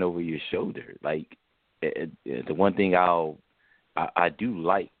keep looking over your shoulder. Like the one thing I do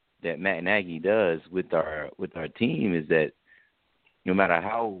like that Matt Nagy does with our team is that no matter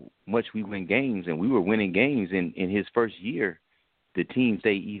how much we win games, and we were winning games in his first year, the team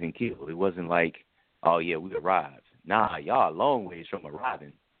stayed even killed. It wasn't like, oh yeah, we arrived. Nah, y'all a long ways from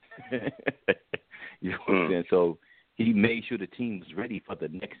arriving. You know what I'm saying? So he made sure the team was ready for the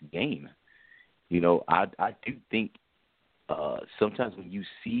next game. I do think sometimes when you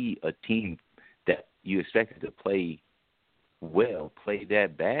see a team that you expected to play well play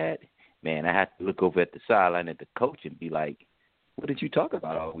that bad, man, I have to look over at the sideline at the coach and be like, what did you talk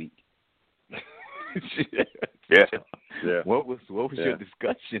about all week? Yeah. What was your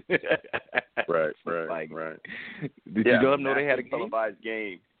discussion? Right. Did you let them know they had a televised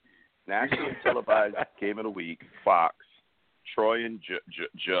game? Nationally televised game of the week, Fox, Troy and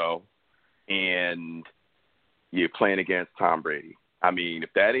Joe, and you're playing against Tom Brady. I mean,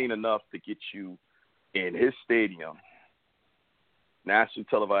 if that ain't enough to get you in his stadium, nationally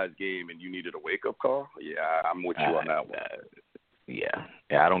televised game, and you needed a wake-up call, yeah, I'm with you on that one. Yeah,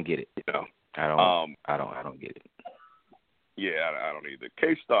 I don't get it. I don't get it. Yeah, I don't either.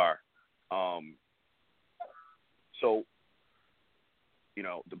 K-Star. So,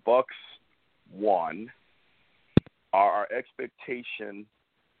 the Bucks won. Our expectation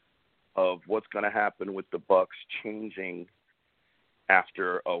of what's going to happen with the Bucks changing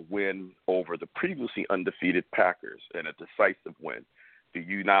after a win over the previously undefeated Packers and a decisive win? Do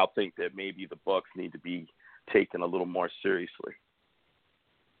you now think that maybe the Bucks need to be taken a little more seriously?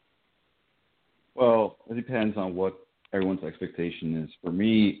 Well, it depends on what everyone's expectation is. For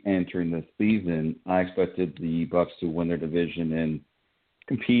me, entering the season, I expected the Bucks to win their division and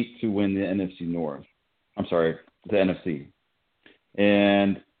compete to win the NFC North. I'm sorry, the NFC.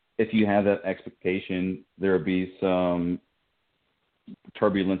 And if you have that expectation, there will be some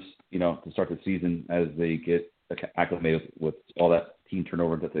turbulence, to start the season as they get acclimated with all that team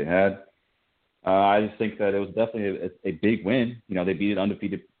turnover that they had. I just think that it was definitely a big win. They beat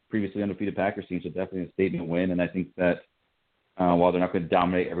previously undefeated Packers team, so definitely a statement win. And I think that while they're not going to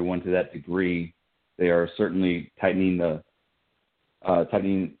dominate everyone to that degree, they are certainly tightening the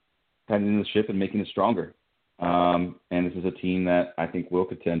ship and making it stronger. And this is a team that I think will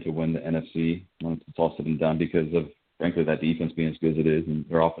contend to win the NFC once it's all said and done because of, frankly, that defense being as good as it is and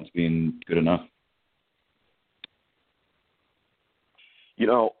their offense being good enough.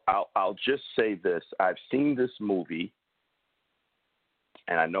 I'll just say this. I've seen this movie,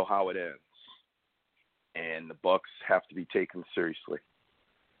 and I know how it ends. And the Bucks have to be taken seriously.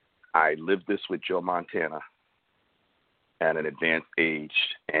 I lived this with Joe Montana at an advanced age,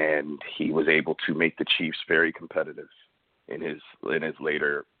 and he was able to make the Chiefs very competitive in his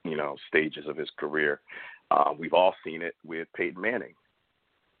later, stages of his career. We've all seen it with Peyton Manning.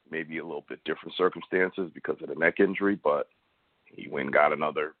 Maybe a little bit different circumstances because of the neck injury, but he got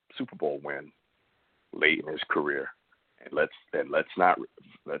another Super Bowl win late in his career. And let's not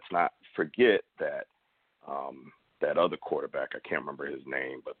forget that that other quarterback, I can't remember his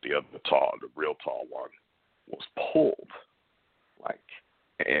name, but the real tall one, was pulled.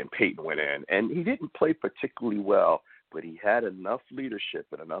 And Peyton went in, and he didn't play particularly well, but he had enough leadership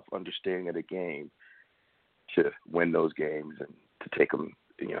and enough understanding of the game to win those games and to take them,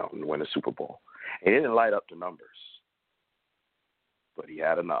 and win a Super Bowl. And he didn't light up the numbers, but he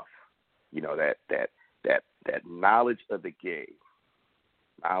had enough. That knowledge of the game,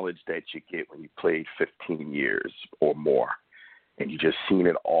 knowledge that you get when you played 15 years or more and you just seen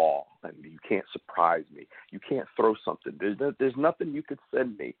it all. And you can't surprise me. You can't throw something. There's nothing you could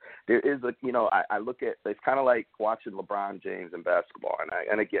send me. There is I look at, it's kind of like watching LeBron James in basketball.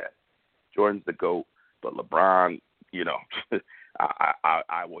 And again, Jordan's the GOAT, but LeBron,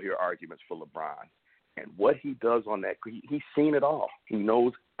 I will hear arguments for LeBron. And what he does on that, he's seen it all. He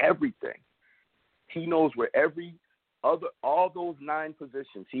knows everything. He knows where all those 9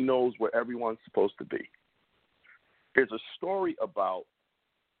 positions, he knows where everyone's supposed to be. There's a story about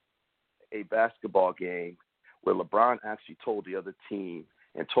a basketball game where LeBron actually told the other team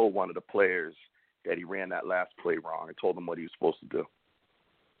and told one of the players that he ran that last play wrong and told them what he was supposed to do.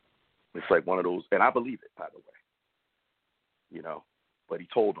 It's like one of those, and I believe it, by the way. But he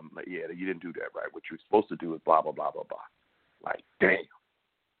told them, like, yeah, you didn't do that right. What you were supposed to do is blah, blah, blah, blah, blah. Like, damn.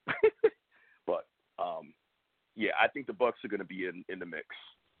 But, I think the Bucs are going to be in the mix.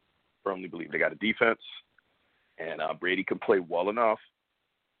 Firmly believe they got a defense, and Brady can play well enough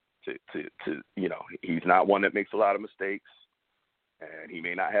to he's not one that makes a lot of mistakes, and he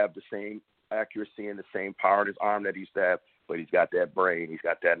may not have the same accuracy and the same power in his arm that he used to have, but he's got that brain, he's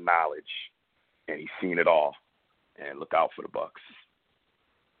got that knowledge, and he's seen it all. And look out for the Bucs.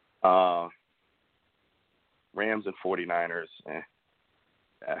 Rams and 49ers,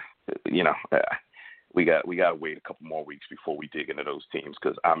 we got to wait a couple more weeks before we dig into those teams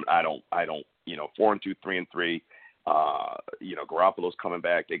because I don't 4-2, 3-3. Garoppolo's coming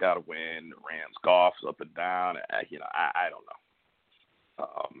back. They got to win. Rams, Goff's up and down. I don't know.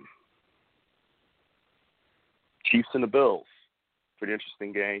 Chiefs and the Bills, pretty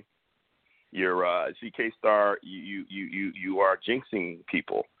interesting game. You're ZK Star. You are jinxing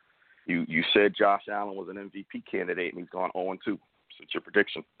people. You said Josh Allen was an MVP candidate, and he's gone 0-2 since your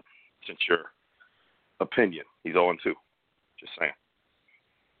prediction, since your opinion. He's 0-2. Just saying.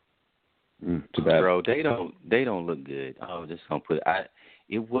 Too bad. Bro, they don't look good. I'm just gonna put it.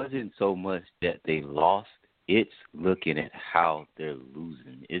 It wasn't so much that they lost. It's looking at how they're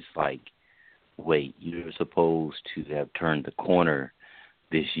losing. It's like, wait, you're supposed to have turned the corner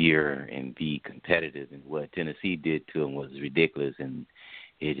this year and be competitive, and what Tennessee did to them was ridiculous, and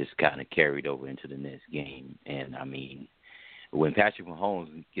it just kind of carried over into the next game. And, I mean, when Patrick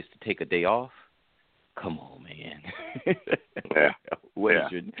Mahomes gets to take a day off, come on, man. Yeah.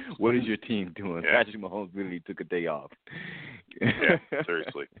 What is your team doing? Yeah. Patrick Mahomes really took a day off. Yeah,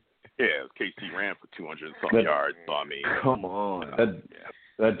 seriously. Yeah, KC ran for 200-something yards, so I mean. Come on.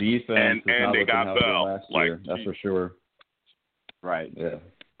 That defense is not they looking got how Bell. last year, that's for sure. Right. Yeah.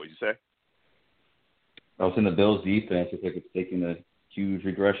 What'd you say? I was in the Bills' defense. It's like it's taking a huge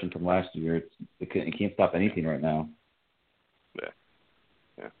regression from last year. It can't stop anything right now.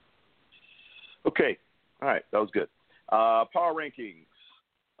 Yeah. Okay. All right. That was good. Power rankings.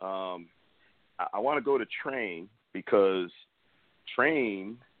 I want to go to Train because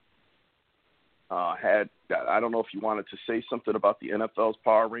Train had. I don't know if you wanted to say something about the NFL's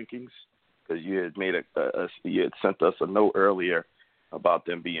power rankings because you had made you had sent us a note earlier about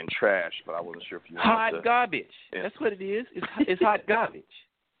them being trash, but I wasn't sure if you wanted hot garbage. Yeah. That's what it is. It's hot garbage.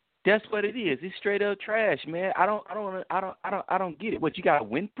 That's what it is. It's straight up trash, man. I don't get it. What, you gotta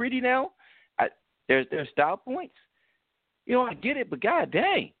win pretty now? There's style points. I get it, but god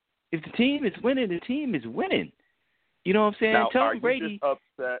dang, if the team is winning, the team is winning. You know what I'm saying? Now, Tell are Brady. You just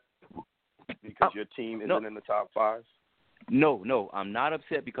upset because your team isn't in the top 5? No, I'm not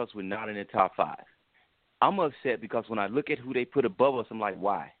upset because we're not in the top 5. I'm upset because when I look at who they put above us, I'm like,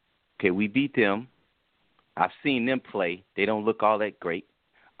 why? Okay, we beat them. I've seen them play. They don't look all that great.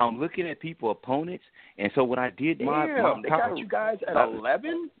 I'm looking at opponents, and so when I did they power, got you guys at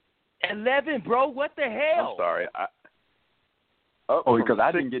 11? 11, bro. What the hell? I'm sorry. Because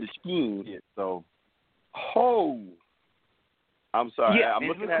I didn't get a scheme yet, so. Oh. I'm sorry. Yeah, I'm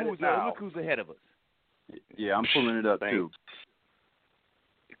looking at it now. Look who's ahead of us. Yeah, I'm pulling it up, too.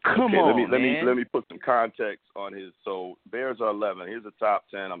 Come on, man. Let me put some context on his. So Bears are 11. Here's the top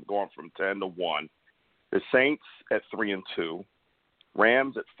 10. I'm going from 10 to 1. The Saints at 3-2,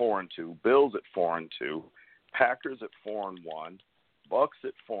 Rams at 4-2, Bills at 4-2, Packers at 4-1, Bucs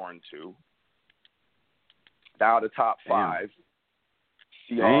at 4-2. Now the top 5.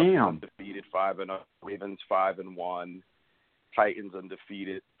 Seahawks undefeated 5-0, Ravens 5-1, Titans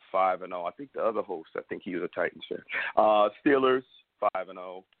undefeated 5-0. I think the other host, he was a Titans fan. Steelers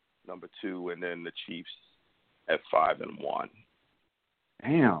 5-0, number 2, and then the Chiefs at 5-1.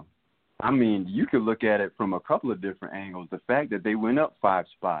 Damn. I mean, you could look at it from a couple of different angles. The fact that they went up 5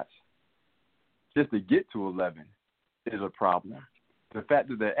 spots just to get to 11 is a problem. The fact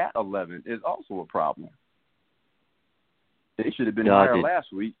that they're at 11 is also a problem. They should have been higher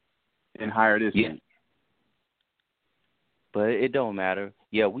last week and higher this week. But it don't matter.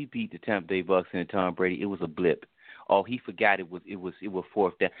 Yeah, we beat the Tampa Bay Bucks and Tom Brady. It was a blip. Oh, he forgot it was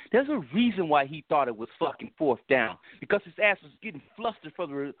fourth down. There's a reason why he thought it was fucking fourth down, because his ass was getting flustered for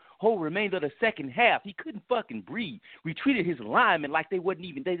the whole remainder of the second half. He couldn't fucking breathe. We treated his linemen like they wasn't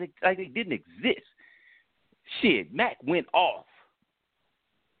even like they didn't exist. Shit, Mac went off.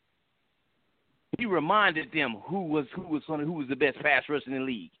 He reminded them who was the best pass rusher in the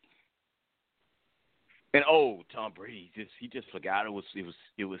league. And Tom Brady he just forgot it was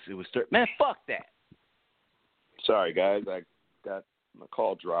man, fuck that. Sorry, guys. I got my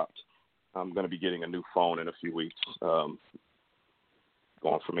call dropped. I'm going to be getting a new phone in a few weeks. Going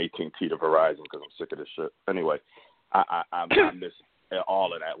from AT&T to Verizon because I'm sick of this shit. Anyway, I missed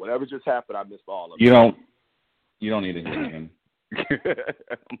all of that. Whatever just happened, I missed all of it. You don't need to hear him.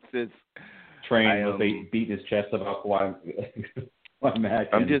 Since Train beating his chest about why Mac.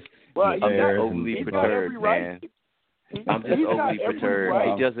 I'm just overly perturbed, man. I'm just overly perturbed. Right.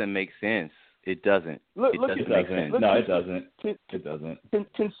 It doesn't make sense. It doesn't. Look, it doesn't make sense. No, it doesn't. It doesn't.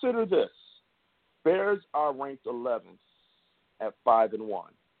 Consider this: Bears are ranked 11th at 5-1.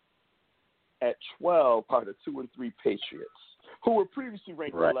 At 12 are the 2 and 3 Patriots, who were previously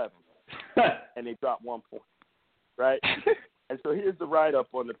ranked 11th, and they dropped 1 point. Right. And so here's the write-up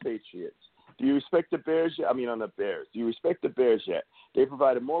on the Patriots. Do you respect the Bears yet? On the Bears. Do you respect the Bears yet? They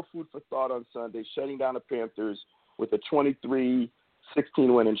provided more food for thought on Sunday, shutting down the Panthers with a 23-16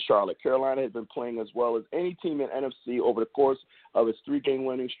 win in Charlotte. Carolina has been playing as well as any team in NFC over the course of its 3-game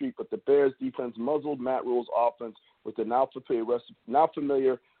winning streak, but the Bears' defense muzzled Matt Rule's offense with the now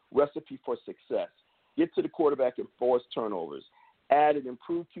familiar recipe for success. Get to the quarterback and force turnovers. Add an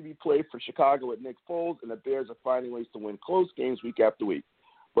improved QB play for Chicago with Nick Foles, and the Bears are finding ways to win close games week after week.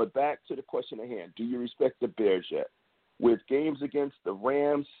 But back to the question at hand. Do you respect the Bears yet? With games against the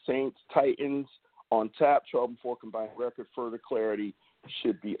Rams, Saints, Titans on tap, 12-4 combined record, further clarity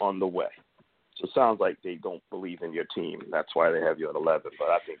should be on the way. So it sounds like they don't believe in your team. That's why they have you at 11, but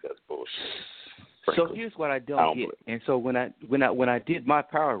I think that's bullshit. Frankly. So here's what I don't get. And so when I did my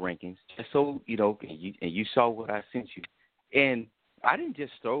power rankings, just so you know, and you saw what I sent you, and I didn't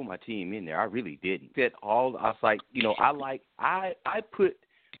just throw my team in there. I really didn't. I was like, I put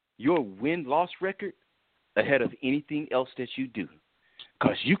your win-loss record ahead of anything else that you do.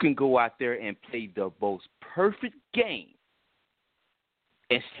 Because you can go out there and play the most perfect game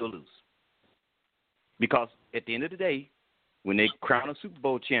and still lose. Because at the end of the day, when they crown a Super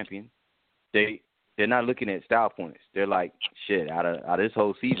Bowl champion, they're not looking at style points. They're like, shit, out of this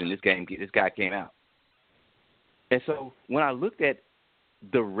whole season, this guy came out. And so when I looked at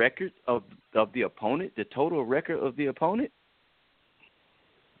the record of the opponent, the total record of the opponent,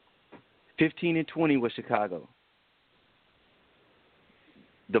 15-20 was Chicago.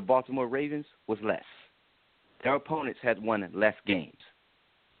 The Baltimore Ravens was less. Their opponents had won less games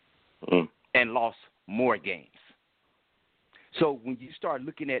and lost more games. So when you start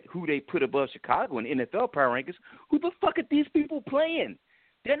looking at who they put above Chicago in NFL power rankings, who the fuck are these people playing?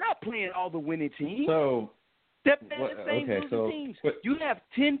 They're not playing all the winning teams. So they're playing the same losing teams. You have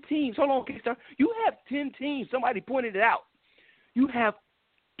 10 teams. Hold on, Kickstarter. You have 10 teams. Somebody pointed it out. You have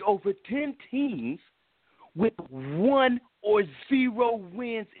over 10 teams with 1 or 0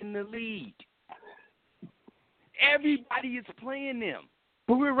 wins in the league. Everybody is playing them.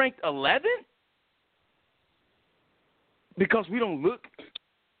 But we're ranked 11th? Because we don't look,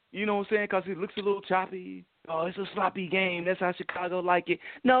 you know what I'm saying, because it looks a little choppy. Oh, it's a sloppy game. That's how Chicago like it.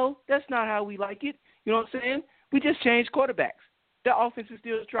 No, that's not how we like it. You know what I'm saying? We just changed quarterbacks. The offense is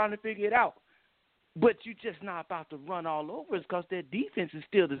still trying to figure it out. But you're just not about to run all over us because their defense is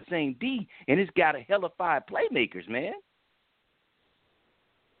still the same D, and it's got a hell of 5 playmakers, man.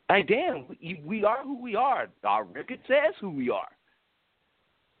 Like, damn, we are who we are. Our record says who we are.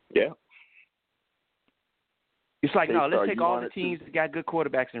 Yeah. It's like, no, let's take all the teams that got good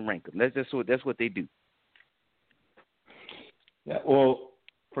quarterbacks and rank them. That's what they do. Yeah, well,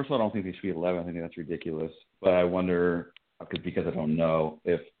 first of all, I don't think they should be 11. I think that's ridiculous. But I wonder, because I don't know,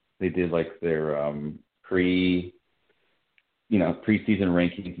 if they did like their preseason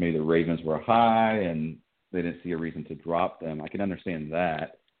rankings. Maybe the Ravens were high and they didn't see a reason to drop them. I can understand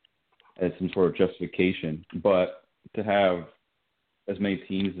that as some sort of justification. But to have as many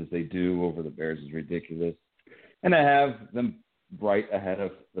teams as they do over the Bears is ridiculous. And to have them right ahead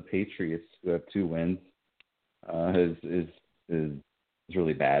of the Patriots, who have 2 wins, is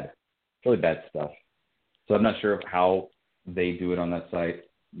really bad. It's really bad stuff. So I'm not sure how they do it on that site,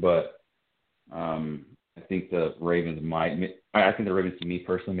 but I think the Ravens to me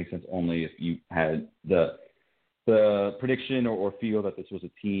personally makes sense only if you had the the prediction or feel that this was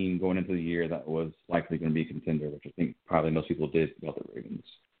a team going into the year that was likely going to be a contender, which I think probably most people did about the Ravens.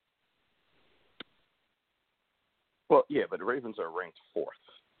 Well, yeah, but the Ravens are ranked 4th.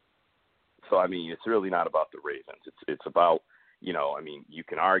 So, I mean, it's really not about the Ravens. It's about, you know, I mean, you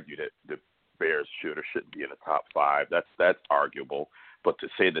can argue that the Bears should or shouldn't be in the top 5. That's arguable. But to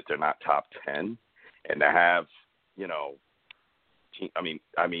say that they're not top 10 and to have, you know, I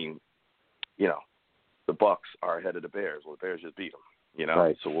mean, you know, the Bucks are ahead of the Bears. Well, the Bears just beat them, you know.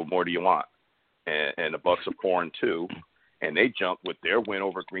 Right. So what more do you want? And the Bucks are 4-2, and they jumped with their win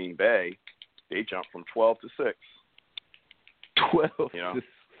over Green Bay. They jumped from 12 to 6. 12 you know? to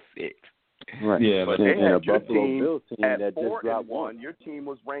 6. Right. Yeah, But but they and had a your Buffalo team Bills team at that just 4-1. dropped one. Your team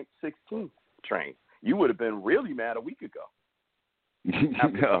was ranked 16th. Train. You would have been really mad a week ago.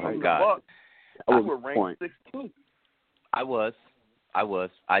 Oh, God. Bucks, That you was were the ranked point. 16th. I was.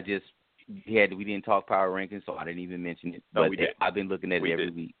 I just we didn't talk power rankings, so I didn't even mention it. No, But we did. I've been looking at it We every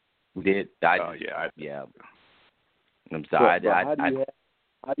did. week. We did. Yeah. I'm sorry. But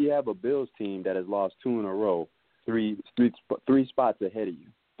how do you have a Bills team that has lost 2 in a row, three spots ahead of you?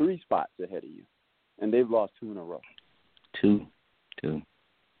 3 spots ahead of you. And they've lost 2 in a row. Two.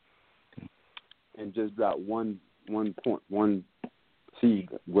 And just got one seed,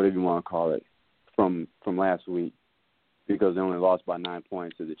 whatever you want to call it, from last week, because they only lost by 9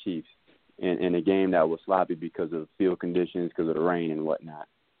 points to the Chiefs in a game that was sloppy because of field conditions, because of the rain and whatnot.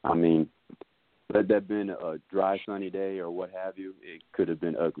 I mean, had that been a dry, sunny day or what have you, it could have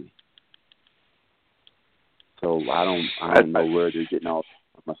been ugly. So I don't know where they're getting all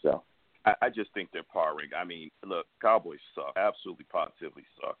myself. I just think they're par ranked. I mean, look, Cowboys suck. Absolutely, positively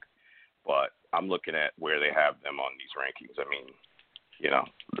suck. But I'm looking at where they have them on these rankings. I mean, you know,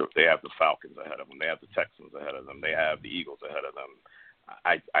 they have the Falcons ahead of them. They have the Texans ahead of them. They have the Eagles ahead of them.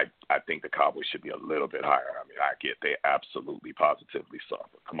 I think the Cowboys should be a little bit higher. I mean, I get they absolutely, positively suck.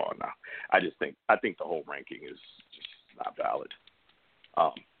 But come on now. I think the whole ranking is just not valid.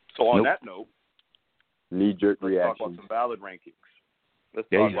 So on that note, knee-jerk let's reaction. talk about some valid rankings. Let's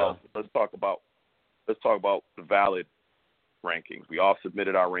talk about the valid rankings. We all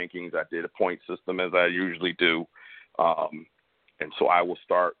submitted our rankings. I did a point system as I usually do. And so I will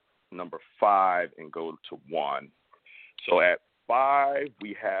start number 5 and go to 1. So at 5,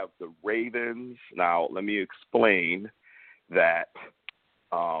 we have the Ravens. Now, let me explain that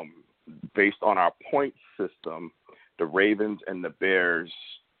based on our point system, the Ravens and the Bears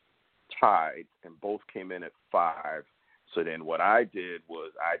tied and both came in at 5. So then what I did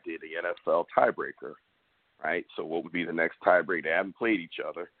was I did the NFL tiebreaker, right? So what would be the next tiebreaker? They haven't played each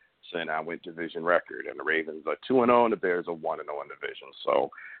other. So then I went division record, and the Ravens are 2-0, and the Bears are 1-0 in division. So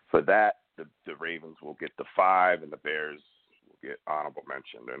for that, the Ravens will get the 5, and the Bears will get honorable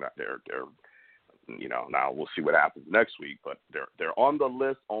mention. They're you know, now we'll see what happens next week, but they're on the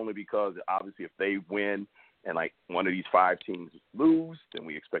list only because obviously if they win and like one of these 5 teams lose, then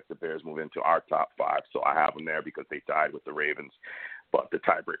we expect the Bears move into our top 5. So I have them there because they tied with the Ravens, but the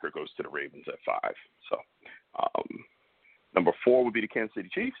tiebreaker goes to the Ravens at 5. So number 4 would be the Kansas City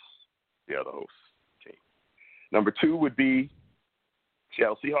Chiefs, the other host team. Number 2 would be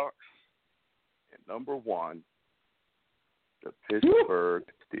Seattle Seahawks, and number 1, the Pittsburgh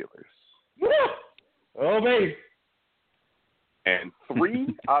Steelers. Oh, baby. And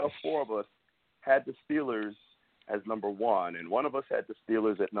 3 out of 4 of us had the Steelers as number 1, and one of us had the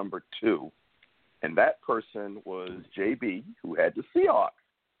Steelers at number 2. And that person was JB, who had the Seahawks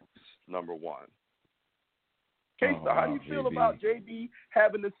number 1. Okay, so how do you feel about JB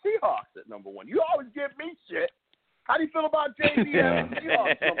having the Seahawks at number 1? You always give me shit. How do you feel about JB having the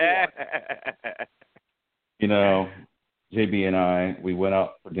Seahawks number 1? You know, JB and I, we went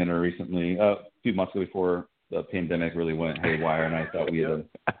out for dinner recently, a few months ago before the pandemic really went haywire, and I thought we had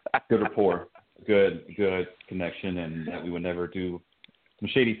a good rapport, good connection, and that we would never do some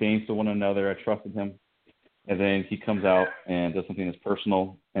shady things to one another. I trusted him. And then he comes out and does something as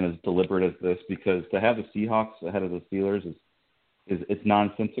personal and as deliberate as this, because to have the Seahawks ahead of the Steelers is it's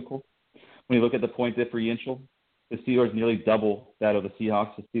nonsensical. When you look at the point differential, the Steelers nearly double that of the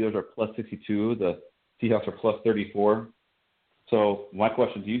Seahawks. The Steelers are plus 62. The Seahawks are plus 34. So my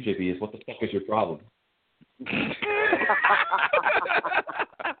question to you, JB, is what the fuck is your problem?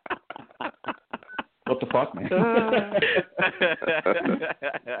 What the fuck, man?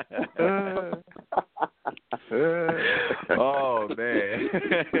 Oh, man.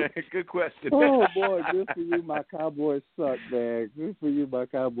 Good question. Oh, boy, good for you. My Cowboys suck, man. Good for you. My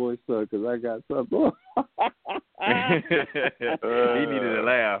Cowboys suck, because I got something. He needed a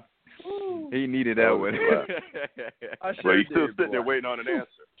laugh. He needed that one. Well, he's still sitting there waiting on an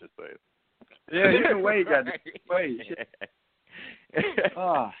answer. Just saying. Yeah, you can wait, guys. Wait.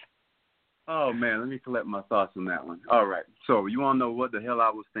 Oh, man, let me collect my thoughts on that one. All right, so you want to know what the hell I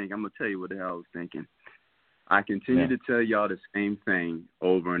was thinking? I'm going to tell you what the hell I was thinking. I continue to tell y'all the same thing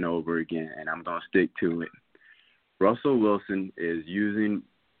over and over again, and I'm going to stick to it. Russell Wilson is using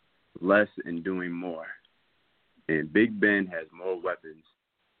less and doing more. And Big Ben has more weapons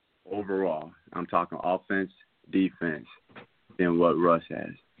overall. I'm talking offense, defense, than what Russ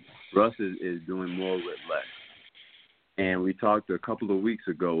has. Russ is doing more with less. And we talked a couple of weeks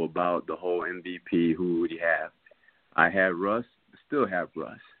ago about the whole MVP, who would he have. I had Russ, still have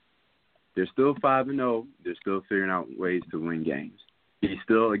Russ. They're still 5-0. They're still figuring out ways to win games. He's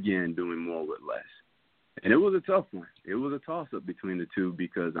still, again, doing more with less. And it was a tough one. It was a toss-up between the two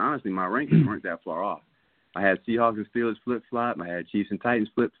because, honestly, my rankings weren't that far off. I had Seahawks and Steelers flip-flop. I had Chiefs and Titans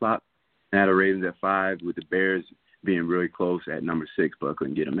flip-flop. I had the Ravens at 5 with the Bears being really close at number 6, but I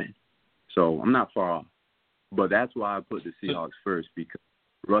couldn't get them in. So I'm not far off. But that's why I put the Seahawks first because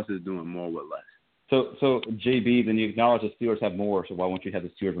Russ is doing more with less. So JB, then you acknowledge the Steelers have more, so why won't you have the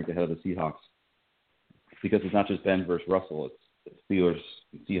Steelers ranked ahead of the Seahawks? Because it's not just Ben versus Russell, it's Steelers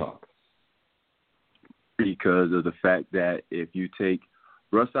and Seahawks. Because of the fact that if you take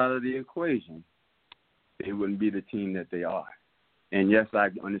Russ out of the equation, they wouldn't be the team that they are. And, yes, I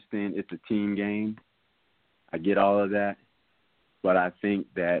understand it's a team game. I get all of that. But I think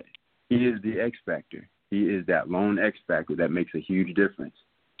that he is the X factor. He is that lone X factor that makes a huge difference.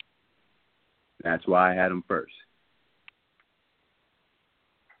 That's why I had him first.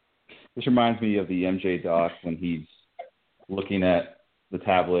 This reminds me of the MJ doc when he's looking at the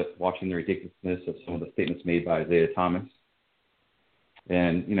tablet, watching the ridiculousness of some of the statements made by Isaiah Thomas.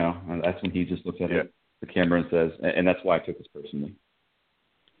 And, that's when he just looks at the camera and says, and that's why I took this personally.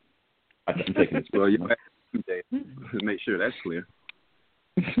 I'm taking this personally. Well, make sure that's clear.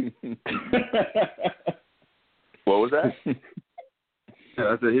 What was that?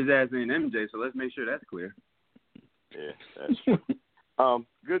 I said his ass ain't MJ, so let's make sure that's clear. Yeah, that's true.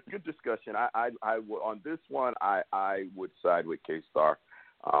 Good discussion. I on this one, I would side with K-Star.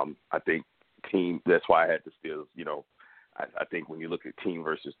 I think team. That's why I had the Steelers. I think when you look at team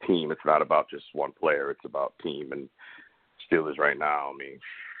versus team, it's not about just one player. It's about team. And Steelers right now, I mean,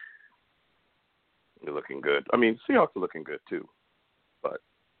 they're looking good. I mean, Seahawks are looking good too, but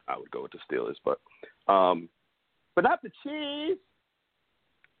I would go with the Steelers. But not the Chiefs.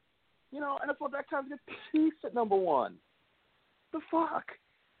 And that's what that kind of gets the Chiefs at number 1. The fuck?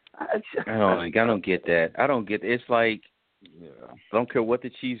 I don't get that. I don't get it. It's like I don't care what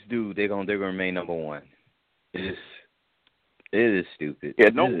the Chiefs do, they're gonna remain number 1. It is stupid. Yeah,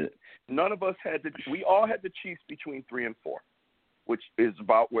 none of us we all had the Chiefs between 3 and 4, which is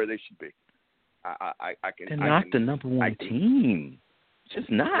about where they should be. They're not the number 1 team. It's just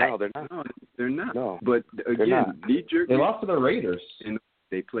not. No, they're not. No, they're not. No, but again, they lost to the Raiders. And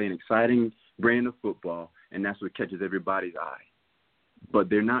they play an exciting brand of football, and that's what catches everybody's eye. But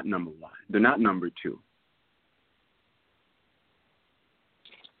they're not number 1. They're not number 2.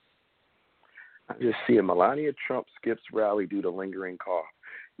 I just see a Melania Trump skips rally due to lingering cough.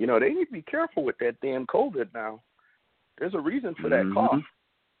 They need to be careful with that damn COVID now. There's a reason for that cough.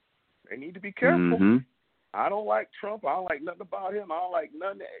 They need to be careful. Mm-hmm. I don't like Trump. I don't like nothing about him. I don't like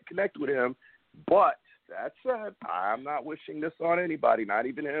nothing that connect with him. But that said, I'm not wishing this on anybody, not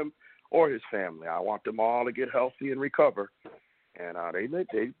even him or his family. I want them all to get healthy and recover. And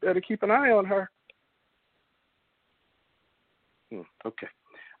they better keep an eye on her. Okay.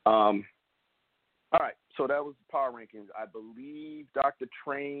 All right. So that was the power rankings. I believe Dr.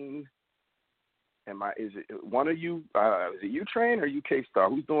 Train. Is it one of you? Is it you, Train, or you, K-Star?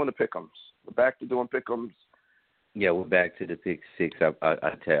 Who's doing the pick'ems? We're back to doing pick'ems. Yeah, we're back to the pick 6.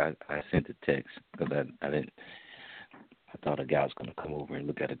 I sent a text because I thought a guy was gonna come over and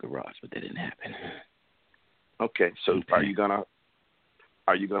look at a garage, but that didn't happen. Okay, so are you gonna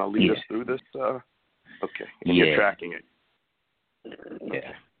lead us through this? Okay, and you're tracking it.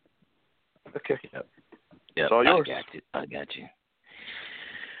 Yeah. Okay. Yep. It's all yours. I got you.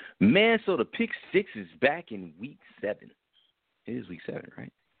 Man, so the pick 6 is back in week 7. It is week 7,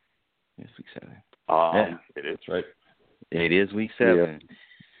 right? It's week 7. It is. Right. It is week 7. Yeah.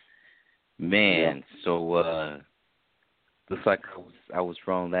 Man, so looks like I was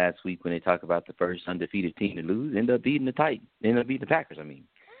wrong last week when they talked about the first undefeated team to lose. Ended up beating the Packers, I mean.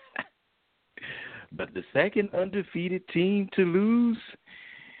 But the second undefeated team to lose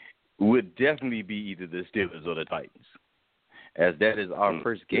would definitely be either the Steelers or the Titans, as that is our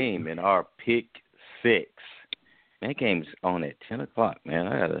first game in our pick 6. That game's on at 10 o'clock, man.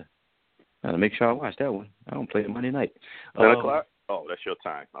 I gotta make sure I watch that one. I don't play it Monday night. 10 o'clock? Oh, that's your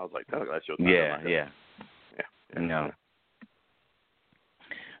time. I was like, oh, that's your time. Yeah. No.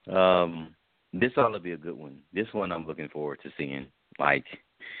 This ought to be a good one. This one I'm looking forward to seeing. Like,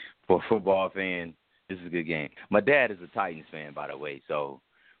 for a football fan, this is a good game. My dad is a Titans fan, by the way, so,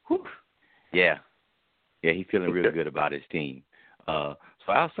 yeah, he's feeling really good about his team. So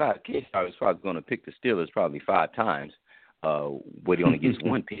outside case, I was probably going to pick the Steelers probably 5 times, but he only gets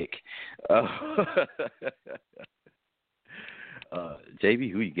one pick.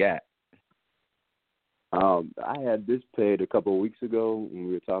 JB, who you got? I had this played a couple of weeks ago when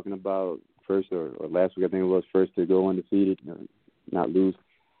we were talking about first or last week, I think it was, first to go undefeated, not lose.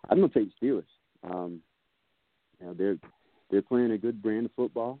 I'm going to take the Steelers. They're playing a good brand of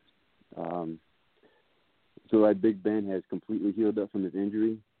football. So like Big Ben has completely healed up from his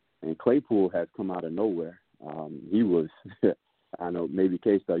injury, and Claypool has come out of nowhere. He was, I know maybe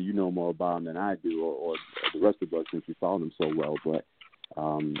K-Star, you know more about him than I do, or the rest of us since you followed him so well, but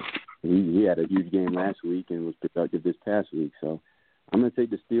he had a huge game last week and was productive this past week. So I'm going to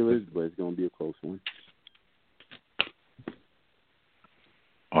take the Steelers, but it's going to be a close one.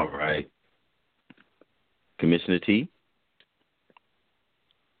 All right. Commissioner T?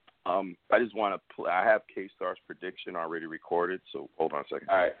 I just want to I have K-Star's prediction already recorded, so hold on a second.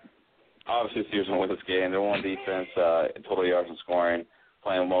 All right. Obviously, the Steelers will win this game. They're on defense, total yards and scoring,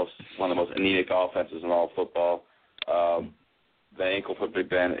 playing one of the most anemic offenses in all of football. The ankle for Big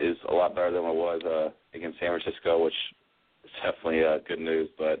Ben is a lot better than what it was against San Francisco, which is definitely good news.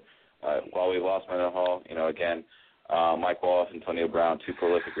 But while we lost Mendenhall, again, Mike Wallace and Antonio Brown, 2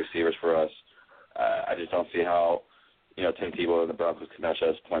 prolific receivers for us. I just don't see how, Tim Tebow and the Broncos can match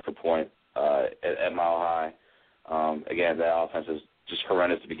us point for point at Mile High. Again, that offense is just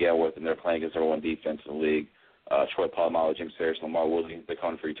horrendous to begin with, and they're playing against number 1 defense in the league. Troy Polamalu, James Harris, Lamar Woodley, they're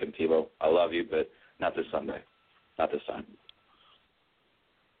coming for you, Tim Tebow. I love you, but not this Sunday. Not this time.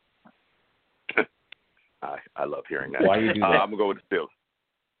 I love hearing that. Why you do that? I'm gonna go with the Steelers.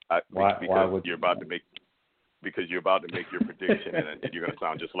 Why would you're about to make your prediction, and you're gonna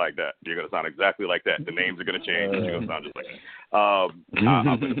sound just like that. You're gonna sound exactly like that. The names are gonna change, and you're gonna sound just like that. I'm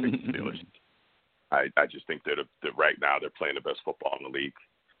gonna pick the Steelers. I just think that right now they're playing the best football in the league,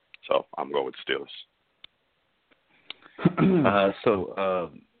 so I'm going with the Steelers.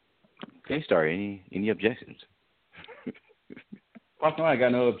 K-Star, any objections? Well, no, I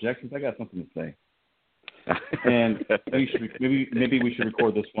got no objections. I got something to say. And maybe we should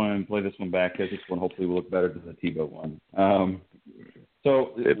record this one and play this one back, because this one hopefully will look better than the Tebow one.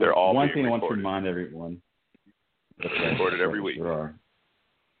 So they're all one thing recorded. I want to remind everyone. Recorded every week. There are.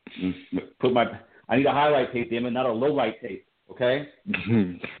 I need a highlight tape, damn it, not a low light tape. Okay.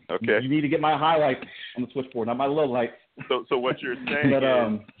 Okay. You need to get my highlights on the switchboard, not my low lights. So what you're saying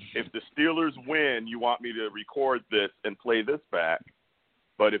is, if the Steelers win, you want me to record this and play this back,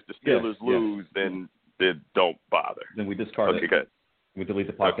 but if the Steelers lose, then don't bother. Then we discard it. Okay, good. We delete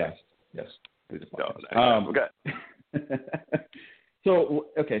the podcast. Okay. Yes. Delete the podcast.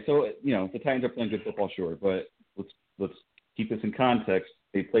 Okay. So the Titans are playing good football, sure, but let's keep this in context.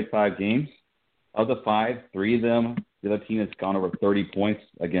 They played 5 games. Of the 5, 3 of them, the other team has gone over 30 points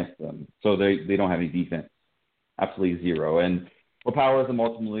against them. So they don't have any defense. Absolutely zero. And what powers them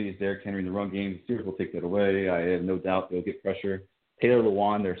ultimately is Derrick Henry in the run game. The Steelers will take that away. I have no doubt they'll get pressure. Taylor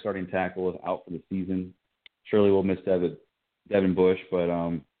Lewan, their starting tackle, is out for the season. Surely we'll miss Devin Bush, but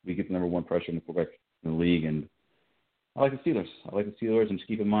we get the number 1 pressure in the quarterback in the league. And I like the Steelers. And just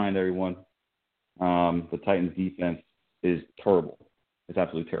keep in mind, everyone, the Titans' defense is terrible. It's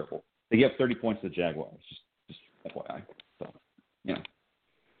absolutely terrible. They give up 30 points to the Jaguars, just FYI. So, And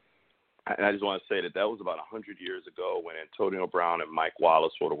I just want to say that was about 100 years ago when Antonio Brown and Mike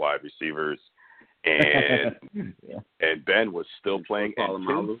Wallace were the wide receivers, and and Ben was still playing, and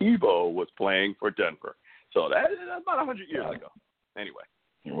Tim Tebow was playing for Denver. So that's about 100 years ago. Anyway.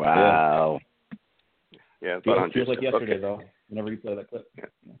 Wow. Yeah, it's about 100 feels like yesterday, okay. though, whenever you play that clip. Yeah.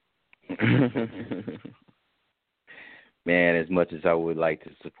 Man, as much as I would like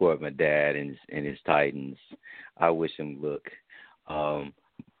to support my dad and his Titans, I wish him luck. My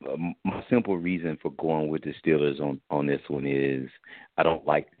simple reason for going with the Steelers on this one is I don't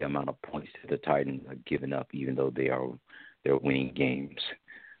like the amount of points that the Titans are giving up, even though they're winning games.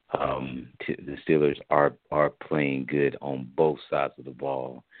 The Steelers are playing good on both sides of the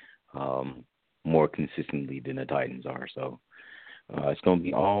ball, more consistently than the Titans are. So it's going to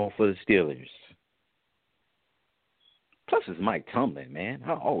be all for the Steelers. Plus, it's Mike Tomlin, man.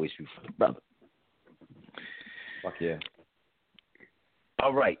 I always root for the brother. Fuck yeah.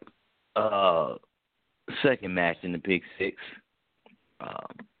 All right. Second match in the Big Six.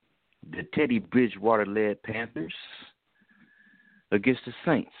 The Teddy Bridgewater-led Panthers against the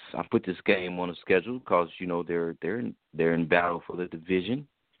Saints. I put this game on the schedule because they're in battle for the division.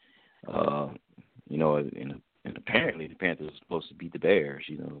 And apparently the Panthers are supposed to beat the Bears.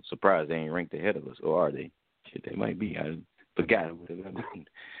 Surprised they ain't ranked ahead of us, or are they? Shit, they might be. I forgot what I mean.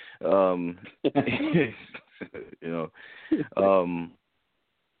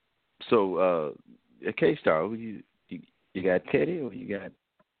 So K-Star, who you got Teddy or you got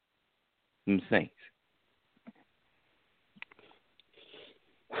them Saints?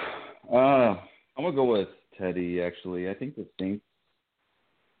 I'm gonna go with Teddy. Actually, I think the Saints.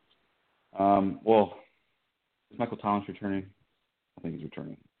 Is Michael Thomas returning? I think he's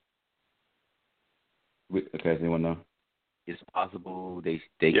returning. Okay, does anyone know? It's possible they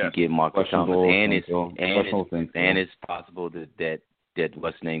can get Michael Thomas, and it's possible that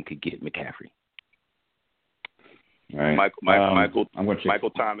what's name could get McCaffrey. All right. Michael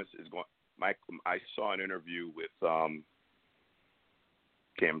Thomas is going. I saw an interview with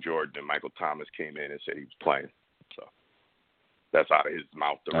Cam Jordan, and Michael Thomas came in and said he was playing. So that's out of his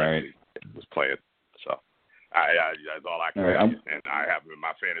mouth directly. Right. He was playing. So that's all I can say. And I have him in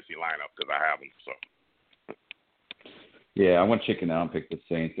my fantasy lineup because I have him. So. Yeah, I want chicken out and pick the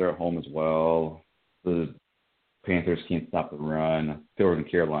Saints. They're at home as well. The Panthers can't stop the run. If they were in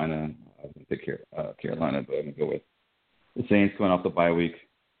Carolina, I was going to pick Carolina, but I'm going to go with the Saints going off the bye week.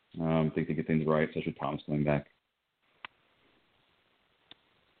 I think they get things right, especially Thomas coming back.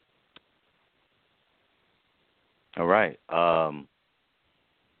 All right.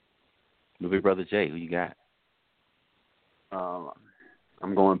 Big Brother Jay, who you got?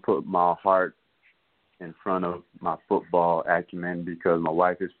 I'm going to put my heart in front of my football acumen because my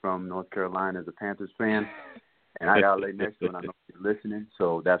wife is from North Carolina as a Panthers fan, and I got to lay next to her, and I know you're listening,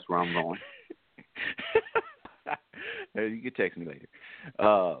 so that's where I'm going. You can text me later.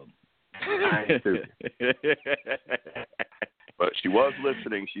 I am too. But she was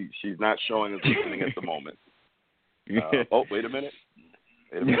listening. She's not showing us listening at the moment. Wait a minute.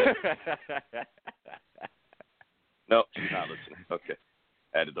 No, she's not listening. Okay.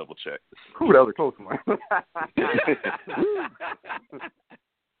 I had to double check. Ooh, that was a close one.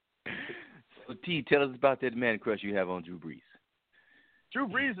 So, T, tell us about that man crush you have on Drew Brees. Drew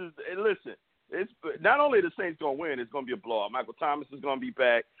Brees is, listen, it's not only the Saints going to win, it's going to be a blowout. Michael Thomas is going to be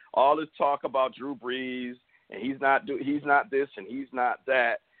back. All this talk about Drew Brees, and he's not this and he's not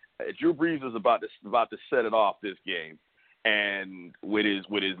that. Drew Brees is about to set it off this game. And with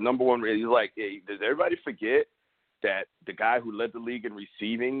his number one, he's like, hey, does everybody forget that the guy who led the league in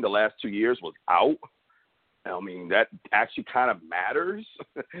receiving the last 2 years was out? I mean, that actually kind of matters.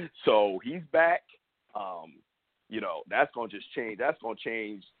 So he's back. That's going to just change. That's going to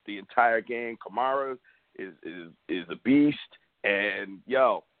change the entire game. Kamara is a beast. And,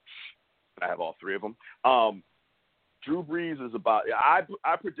 I have all three of them. Drew Brees is about – I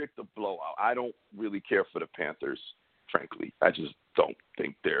predict a blowout. I don't really care for the Panthers, frankly. I just don't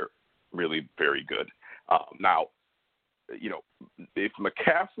think they're really very good. Now, if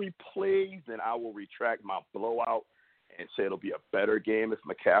McCaffrey plays, then I will retract my blowout and say it'll be a better game if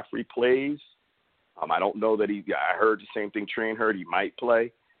McCaffrey plays. I don't know that I heard the same thing Train heard. He might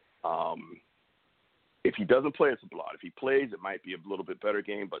play. If he doesn't play, it's a blowout. If he plays, it might be a little bit better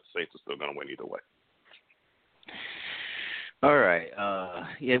game, but Saints are still going to win either way. All right.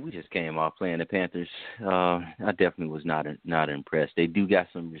 We just came off playing the Panthers. I definitely was not impressed. They do got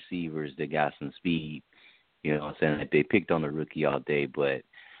some receivers that got some speed. You know what I'm saying? They picked on the rookie all day, but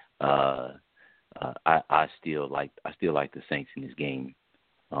I still like the Saints in this game.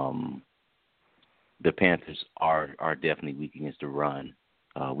 The Panthers are definitely weak against the run.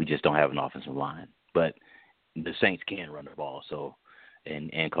 We just don't have an offensive line. But the Saints can run the ball. So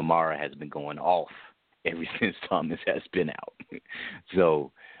and Kamara has been going off ever since Thomas has been out.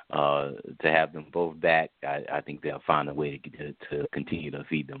 So to have them both back, I think they'll find a way to continue to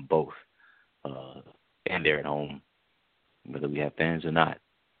feed them both. And they're at home, whether we have fans or not.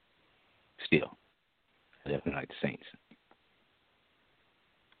 Still, I definitely like the Saints.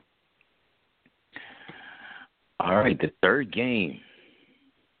 All right, the third game.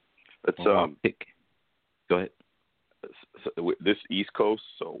 Let's pick. Go ahead. So this East Coast,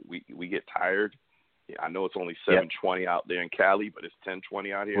 so we get tired. Yeah, I know it's only 7:20 out there in Cali, but it's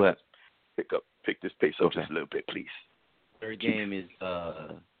 10:20 out here. What? Let's pick this pace up just a little bit, please. Third game is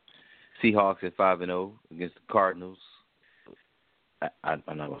Seahawks at 5-0 against the Cardinals. I'm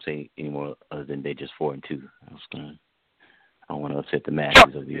not gonna say any more other than they just 4-2. I don't want to upset the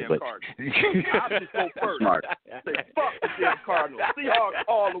masses over here, but I'll just go first. Smart. Say fuck the damn Cardinals. Seahawks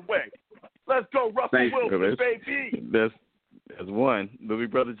all the way. Let's go, Russell Wilson, baby. That's one.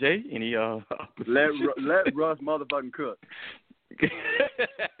 Big Brother Jay, any let Russ motherfucking cook.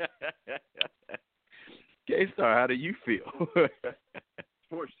 K-Star, how do you feel?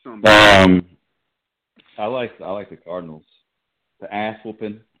 For somebody. I like the Cardinals. The ass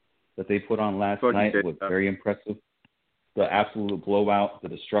whooping that they put on last night was very impressive. The absolute blowout, the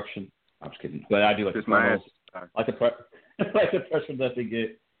destruction. I'm just kidding, but I do like the Cardinals. I like the pressure that they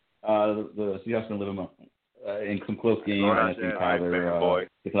get. The Seahawks gonna live them up in some close game. And I think Tyler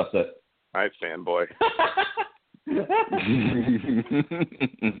gets upset. All right, fanboy.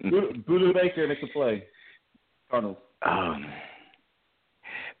 Buda Baker makes a play. Cardinals.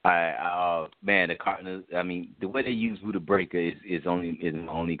 Man, the Cardinals. I mean, the way they use Buda Baker is my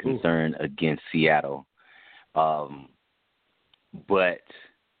only concern against Seattle. But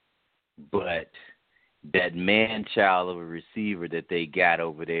that man-child of a receiver that they got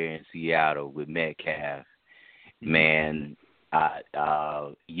over there in Seattle with Metcalf, man,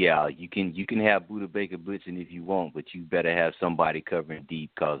 you can have Buda Baker blitzing if you want, but you better have somebody covering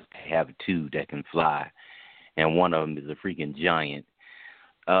deep because they have two that can fly, and one of them is a freaking giant.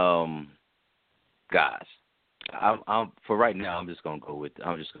 Guys, I'm for right now. I'm just gonna go with the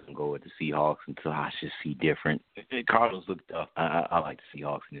Seahawks until I just see different. Cardinals look tough. I like the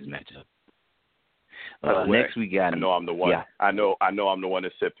Seahawks in this matchup. Next we got. I know I'm the one. Yeah. I know I'm the one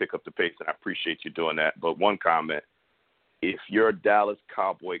that said pick up the pace, and I appreciate you doing that. But one comment: if you're a Dallas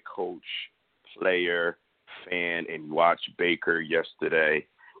Cowboy coach, player, fan, and you watch Baker yesterday,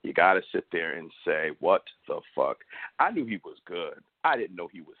 you got to sit there and say, "What the fuck?" I knew he was good. I didn't know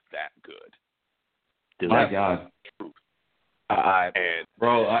he was that good. My God. Truth. And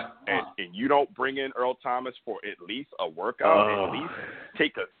you don't bring in Earl Thomas for at least a workout. At least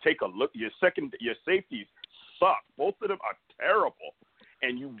take a look. Your safeties suck. Both of them are terrible.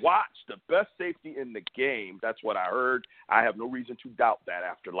 And you watch the best safety in the game. That's what I heard. I have no reason to doubt that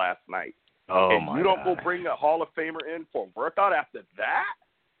after last night. You don't go bring a Hall of Famer in for a workout after that?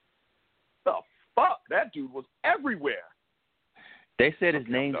 The fuck? That dude was everywhere. They said his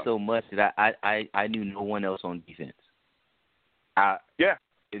name so much that I knew no one else on defense.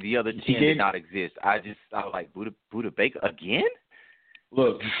 The other team did not exist. I was like, Buda Baker again?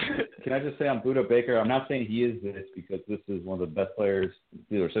 Look, can I just say on Buda Baker, I'm not saying he is this because this is one of the best players in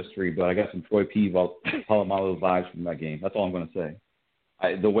Steelers history, but I got some Troy Polamalu vibes from that game. That's all I'm going to say.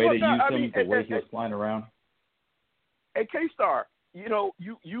 The way they used him, the way he was flying around. Hey, K-Star, I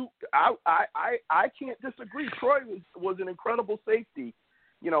can't disagree. Troy was an incredible safety.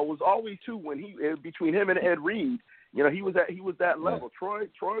 Was always two when between him and Ed Reed. He was that level. Yeah.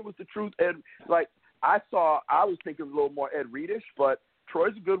 Troy was the truth. Ed, like I was thinking a little more Ed Reedish, but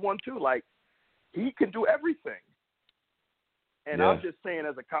Troy's a good one too. Like he can do everything. And I'm just saying,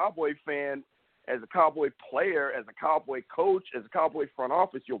 as a Cowboy fan, as a Cowboy player, as a Cowboy coach, as a Cowboy front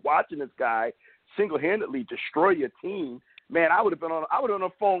office, you're watching this guy single-handedly destroy your team. Man, I would have been on the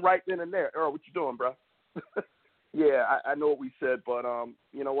phone right then and there. Earl, what you doing, bro? Yeah, I know what we said, but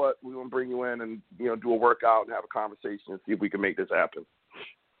you know what? We're gonna bring you in and do a workout and have a conversation and see if we can make this happen.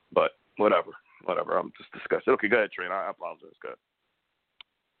 But whatever. I'm just disgusted. Okay, go ahead, Trent. I apologize. Go ahead.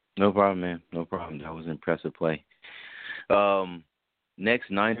 No problem, man. No problem. That was impressive play. Next,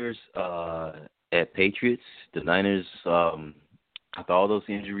 Niners at Patriots. The Niners, after all those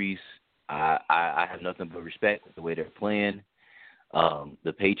injuries, I have nothing but respect for the way they're playing.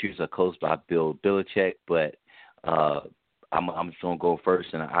 The Patriots are coached by Bill Belichick, but I'm just gonna go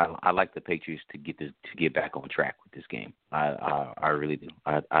first, and I like the Patriots to get back on track with this game. I really do.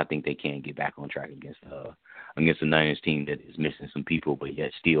 I think they can get back on track against the Niners team that is missing some people, but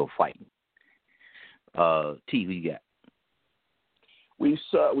yet still fighting. T, who you got? We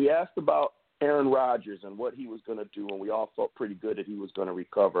asked about Aaron Rodgers and what he was going to do, and we all felt pretty good that he was going to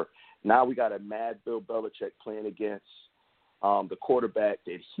recover. Now we got a mad Bill Belichick playing against the quarterback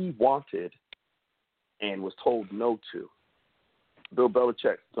that he wanted and was told no to. Bill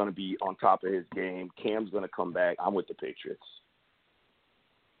Belichick's going to be on top of his game. Cam's going to come back. I'm with the Patriots.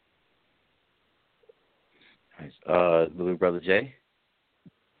 Nice. Little brother Jay?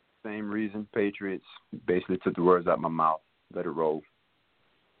 Same reason, Patriots. Basically took the words out of my mouth. Let it roll.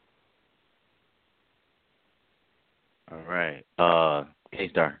 All right.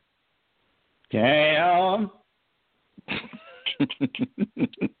 K-Star. Cam.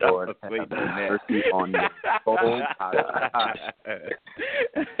 Lord, have mercy on your soul.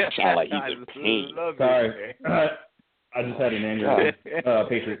 Sound like he's in pain. Sorry. I just had an aneurysm.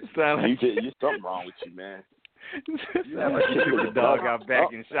 Patriots. There's something wrong with you, man. You took the dog out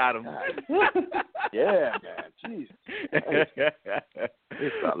back and shot him. Yeah, man. Jeez.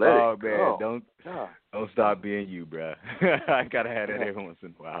 Oh man, don't stop being you, bro. I gotta have that every once in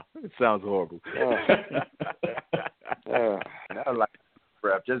a while. It sounds horrible. That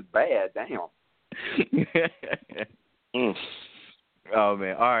just bad. Damn. Oh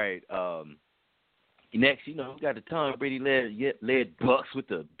man! All right. Next, we got the Tom Brady led Bucks with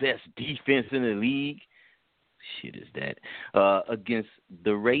the best defense in the league. Shit is that against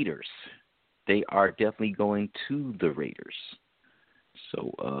the Raiders? They are definitely going to the Raiders.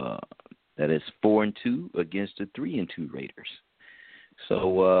 So that is 4-2 against the 3-2 Raiders.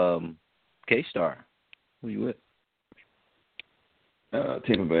 So K-Star, who you with?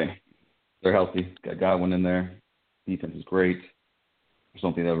 Tampa Bay. They're healthy. Got Godwin in there. Defense is great. I just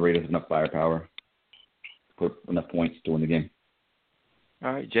don't think the Raiders have enough firepower to put enough points to win the game.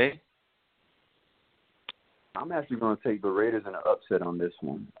 All right, Jay. I'm actually going to take the Raiders in an upset on this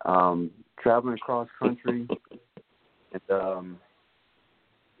one. Traveling cross country, and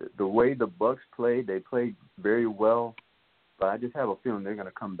the way the Bucks played, they played very well. But I just have a feeling they're going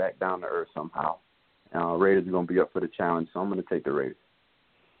to come back down to earth somehow. Raiders are going to be up for the challenge, so I'm going to take the Raiders.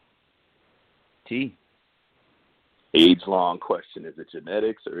 T. Age-long question. Is it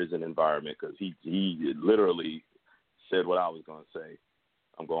genetics or is it environment? Because he literally said what I was going to say.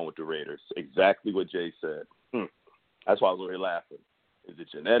 I'm going with the Raiders. Exactly what Jay said. That's why I was over here laughing. Is it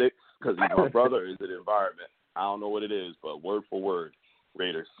genetics because he's my brother, or is it environment? I don't know what it is, but word for word,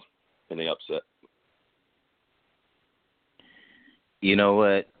 Raiders, and they upset. You know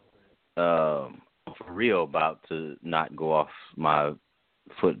what? For real, about to not go off my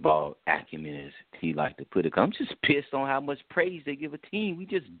football acumen, as he like to put it. I'm just pissed on how much praise they give a team we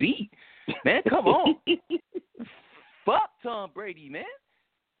just beat. Man, come on. Fuck Tom Brady, man.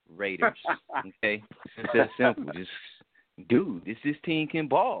 Raiders. Okay? It's that simple. Just, dude, this team can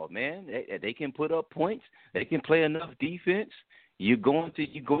ball, man. They can put up points. They can play enough defense. You're going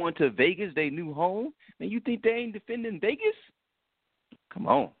to Vegas, they new home. Man, you think they ain't defending Vegas? Come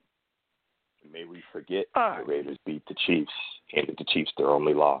on. May we forget the Raiders beat the Chiefs, handed the Chiefs their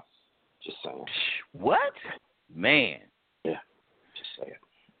only loss. Just saying. What? Man. Yeah, just saying.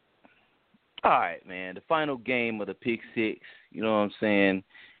 All right, man. The final game of the Pick Six, you know what I'm saying?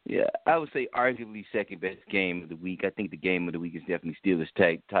 Yeah, I would say arguably second best game of the week. I think the game of the week is definitely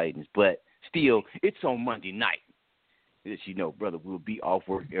Steelers Titans, but still, it's on Monday night. As you know, brother, we'll be off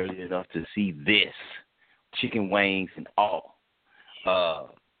work early enough to see this. Chicken wings and all.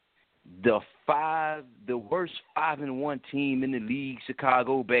 The worst 5-1 team in the league,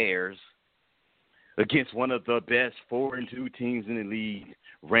 Chicago Bears, against one of the best 4-2 teams in the league,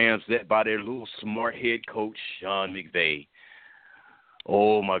 Rams, led by their little smart head coach, Sean McVay.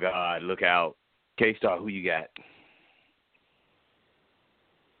 Oh my God, look out. K-Star, who you got?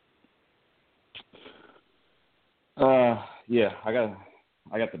 Yeah, I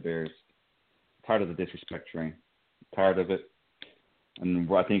got the Bears. Tired of the disrespect train. Tired of it.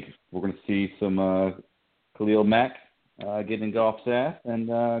 And I think we're going to see some Khalil Mack getting in Goff's ass and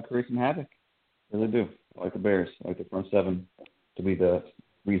create some havoc. I really do. I like the Bears. I like the front seven to be the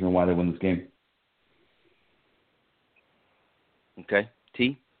reason why they win this game. Okay.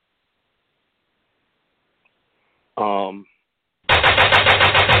 T?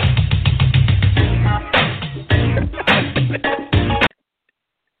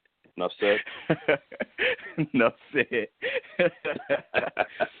 Enough said. Enough said.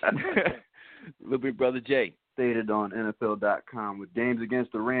 Little big brother Jay. Stated on NFL.com with games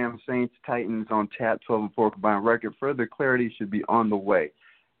against the Rams, Saints, Titans on tap, 12-4 combined record. Further clarity should be on the way,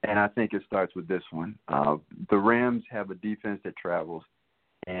 and I think it starts with this one. The Rams have a defense that travels,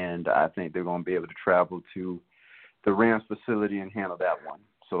 and I think they're going to be able to travel to the Rams facility and handle that one.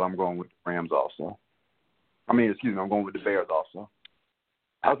 So I'm going with the Rams also. I'm going with the Bears also.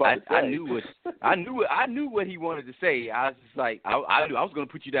 I knew what he wanted to say. I was just like, I was going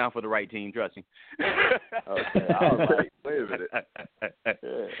to put you down for the right team. Trust me. Okay, I was like, wait a minute.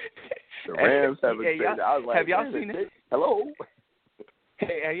 Yeah. The Rams have a thing. I was like, have y'all seen it? Hello.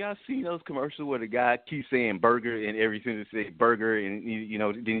 Hey, have y'all seen those commercials where the guy keeps saying burger and everything to say burger, and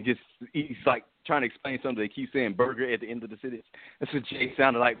then he's like trying to explain something. They keep saying burger at the end of the sentence. That's what Jay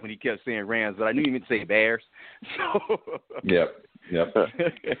sounded like when he kept saying Rams, but I knew he meant to say Bears. So. Yep. Yeah,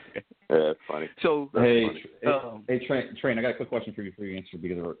 that's funny. So hey, Train, I got a quick question for you before you answer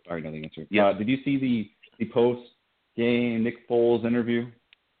because I already know the answer. Yeah. Did you see the post-game Nick Foles interview?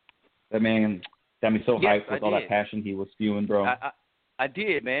 That man got me so hyped with all that passion he was spewing, bro. I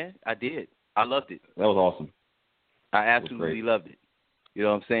did, man. I did. I loved it. That was awesome. I absolutely loved it. You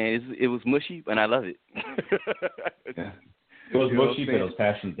know what I'm saying? It was mushy, and I love it. Yeah. It was mushy, but it was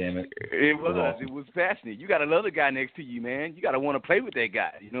passionate, damn it. It was. Awesome. It was passionate. You got another guy next to you, man. You got to want to play with that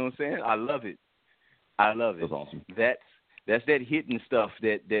guy. You know what I'm saying? I love it. I love it. That was awesome. That's that hitting stuff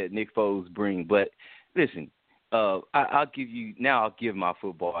that Nick Foles bring. But listen, I'll give my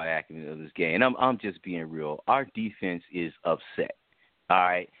football acumen of this game, and I'm just being real. Our defense is upset. All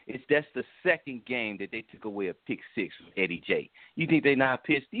right, that's the second game that they took away a pick six from Eddie J. You think they're not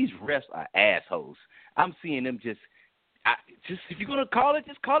pissed? These refs are assholes. I'm seeing them just if you're gonna call it,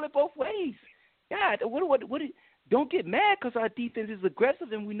 just call it both ways. God, what? Don't get mad because our defense is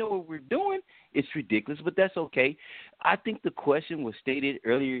aggressive and we know what we're doing. It's ridiculous, but that's okay. I think the question was stated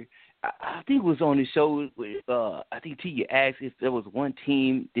earlier. I think it was on the show. I think T, you asked if there was one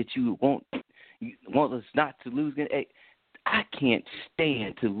team that you want us not to lose. I can't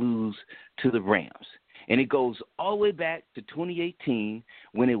stand to lose to the Rams, and it goes all the way back to 2018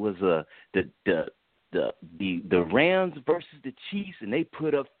 when it was the Rams versus the Chiefs, and they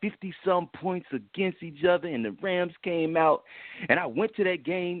put up 50-some points against each other, and the Rams came out. And I went to that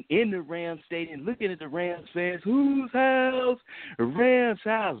game in the Rams stadium looking at the Rams fans. Whose house? The Rams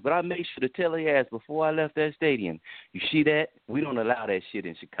house. But I made sure to tell their ass before I left that stadium, you see that? We don't allow that shit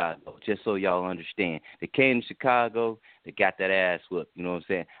in Chicago, just so y'all understand. They came to Chicago, they got that ass whooped. You know what I'm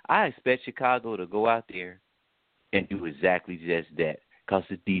saying? I expect Chicago to go out there and do exactly just that because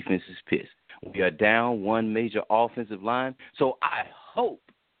the defense is pissed. We are down one major offensive line. So I hope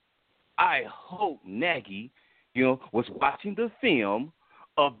Nagy, was watching the film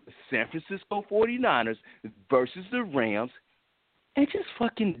of the San Francisco 49ers versus the Rams and just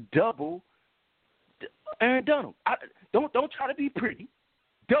fucking double Aaron Donald. Don't try to be pretty.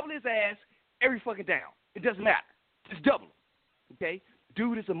 Double his ass every fucking down. It doesn't matter. Just double him. Okay?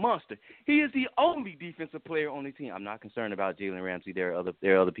 Dude is a monster. He is the only defensive player on the team. I'm not concerned about Jalen Ramsey. There are other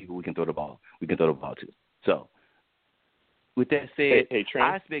people we can throw the ball to. So, with that said, hey, Trent,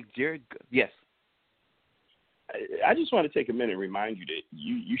 I expect Jared. Yes. I just want to take a minute and remind you that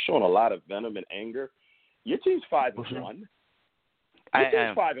you showing a lot of venom and anger. Your team's 5-1. Your team's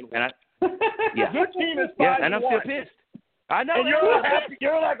 5-1. Yeah. Your team is 5-1. Yeah, and I'm still pissed. I know. And you're happy.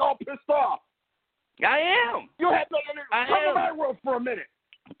 You're like all pissed off. I am. You have to come to my room for a minute.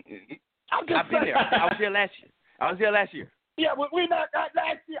 I've been there. I was there last year. Yeah, we not last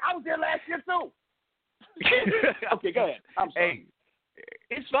year. I was there last year too. Okay, go ahead. I'm sorry. Hey,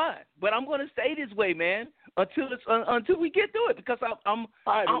 it's fine, but I'm going to stay this way, man, until we get through it because I'm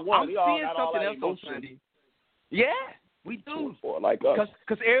seeing something else on Sunday. Yeah, we do. Like us.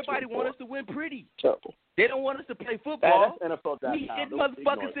 Because everybody wants us to win pretty. Terrible. They don't want us to play football. That's NFL.com. We hit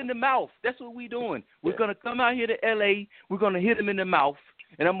motherfuckers in the mouth. That's what we doing. We're going to come out here to L.A. We're going to hit them in the mouth,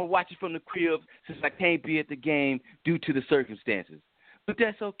 and I'm going to watch it from the crib since I can't be at the game due to the circumstances. But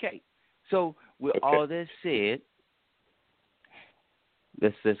that's okay. So with all that said,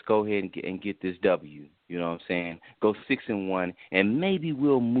 let's go ahead and get this W. You know what I'm saying? Go 6-1, and maybe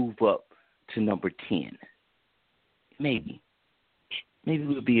we'll move up to number 10. Maybe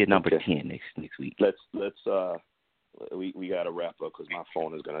we'll be at number 10 next week. We got to wrap up because my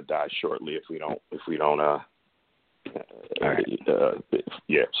phone is going to die shortly if we don't. All right.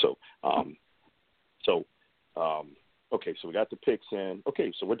 Yeah. Okay. So we got the picks in.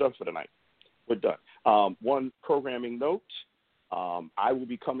 Okay. So we're done for the night. We're done. One programming note. I will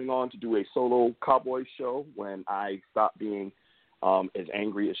be coming on to do a solo Cowboys show when I stop being as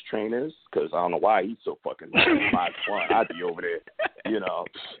angry as Train is, because I don't know why he's so fucking 5-1. I'd be over there,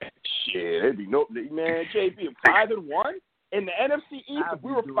 shit. It'd be man. JB 5-1 in the NFC East. If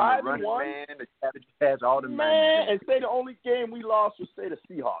we were 5-1, man, and say the only game we lost was say the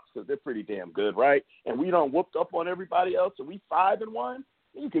Seahawks because they're pretty damn good, right? And we done whooped up on everybody else, and we 5-1.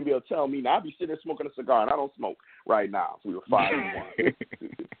 You can be able to tell me now. I'd be sitting there smoking a cigar, and I don't smoke right now. If we were 5-1,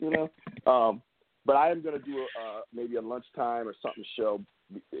 But I am going to do maybe a lunchtime or something show,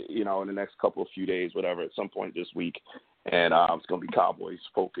 in the next few days, whatever, at some point this week. And it's going to be Cowboys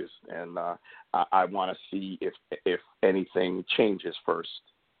focused. And I want to see if anything changes first.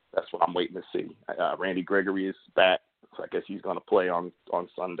 That's what I'm waiting to see. Randy Gregory is back, so I guess he's going to play on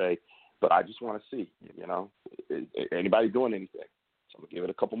Sunday. But I just want to see, anybody doing anything. So I'm going to give it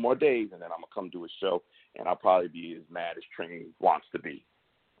a couple more days, and then I'm going to come do a show, and I'll probably be as mad as Train wants to be.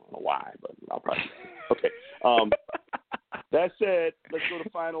 I don't know why, but I'll probably. Okay. That said, let's go to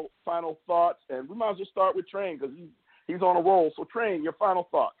final thoughts, and we might as well start with Train because he's on a roll. So, Train, your final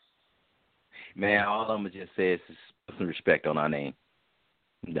thoughts. Man, all I'm gonna just say is put some respect on our name.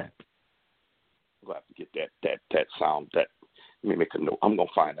 Yeah. We'll have to get that sound. Let me make a note. I'm gonna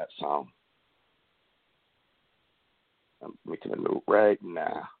find that sound. I'm making a note right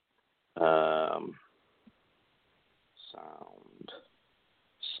now. Sound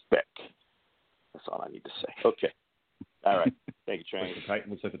spec. That's all I need to say. Okay. All right. Thank you, Train.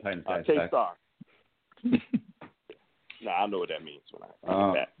 Looks like the Titans. K-Star. I know what that means when I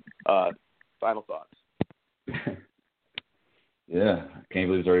say that. Final thoughts. Yeah, I can't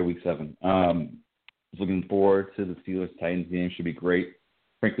believe it's already week 7. Looking forward to the Steelers-Titans game. Should be great.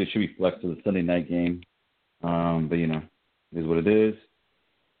 Frankly, it should be flexed to the Sunday night game. But, you know, it is what it is.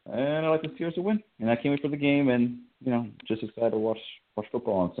 And I like the Steelers to win. And I can't wait for the game. And, you know, just excited to watch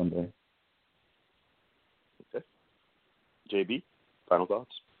football on Sunday. Okay. JB, final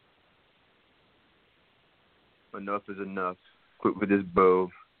thoughts? Enough is enough. Quit with this bow.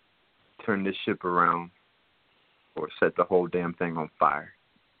 Turn this ship around. Or set the whole damn thing on fire.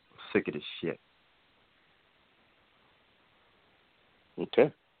 I'm sick of this shit.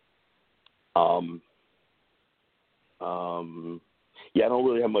 Okay. Yeah, I don't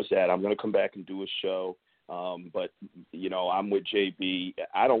really have much to add. I'm going to come back and do a show. But you know, I'm with JB.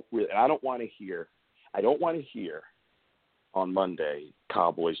 I don't want to hear on Monday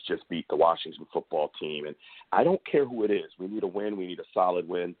Cowboys just beat the Washington football team, and I don't care who it is. We need a win. We need a solid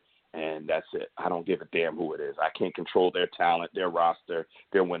win, and that's it. I don't give a damn who it is. I can't control their talent, their roster,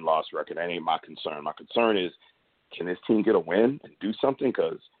 their win-loss record. That ain't my concern. My concern is, can this team get a win and do something?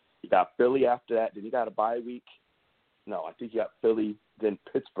 Because you got Philly after that. Then you got a bye week. No, I think you got Philly, then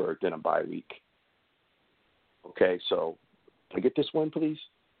Pittsburgh, then a bye week. Okay, so can I get this win, please?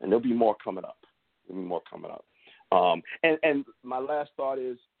 And there'll be more coming up. And my last thought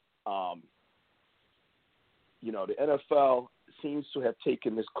is, you know, the NFL seems to have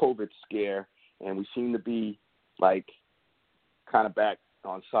taken this COVID scare, and we seem to be, like, kind of back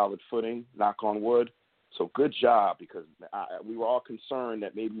on solid footing, knock on wood. So good job, because we were all concerned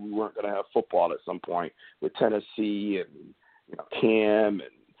that maybe we weren't going to have football at some point with Tennessee and, you know, Cam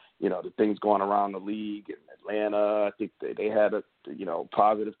and, you know, the things going around the league and Atlanta. I think they had a, you know,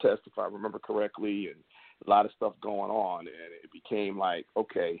 positive test, if I remember correctly, and a lot of stuff going on. And it became like,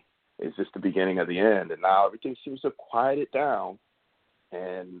 okay, is this the beginning of the end? And now everything seems to have quieted down.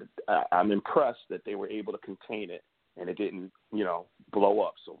 And I'm impressed that they were able to contain it and it didn't, you know, blow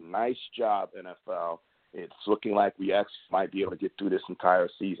up. So nice job, NFL. It's looking like we actually might be able to get through this entire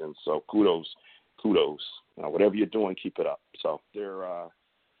season. So kudos. Whatever you're doing, keep it up. So they're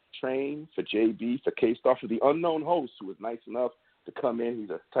trained for JB, for K-Star, for the unknown host who was nice enough to come in. He's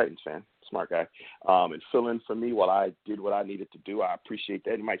a Titans fan, smart guy, and fill in for me while I did what I needed to do. I appreciate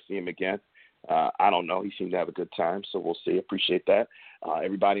that. You might see him again. I don't know. He seemed to have a good time, so we'll see. Appreciate that.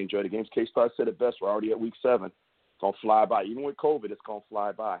 Everybody enjoy the games. K-Star said it best. We're already at week 7. It's going to fly by. Even with COVID, it's going to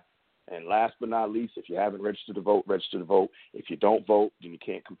fly by. And last but not least, if you haven't registered to vote, register to vote. If you don't vote, then you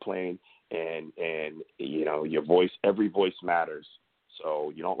can't complain. And you know, your voice, every voice matters.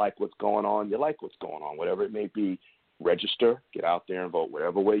 So you don't like what's going on, you like what's going on. Whatever it may be, register, get out there and vote.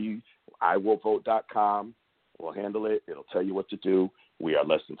 Whatever way iwillvote.com will handle it. It'll tell you what to do. We are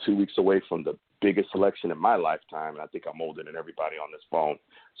less than 2 weeks away from the biggest election in my lifetime, and I think I'm older than everybody on this phone.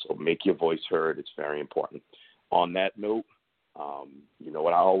 So make your voice heard. It's very important. On that note, you know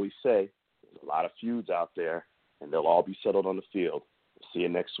what I always say, there's a lot of feuds out there, and they'll all be settled on the field. See you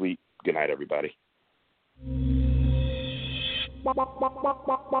next week. Good night, everybody.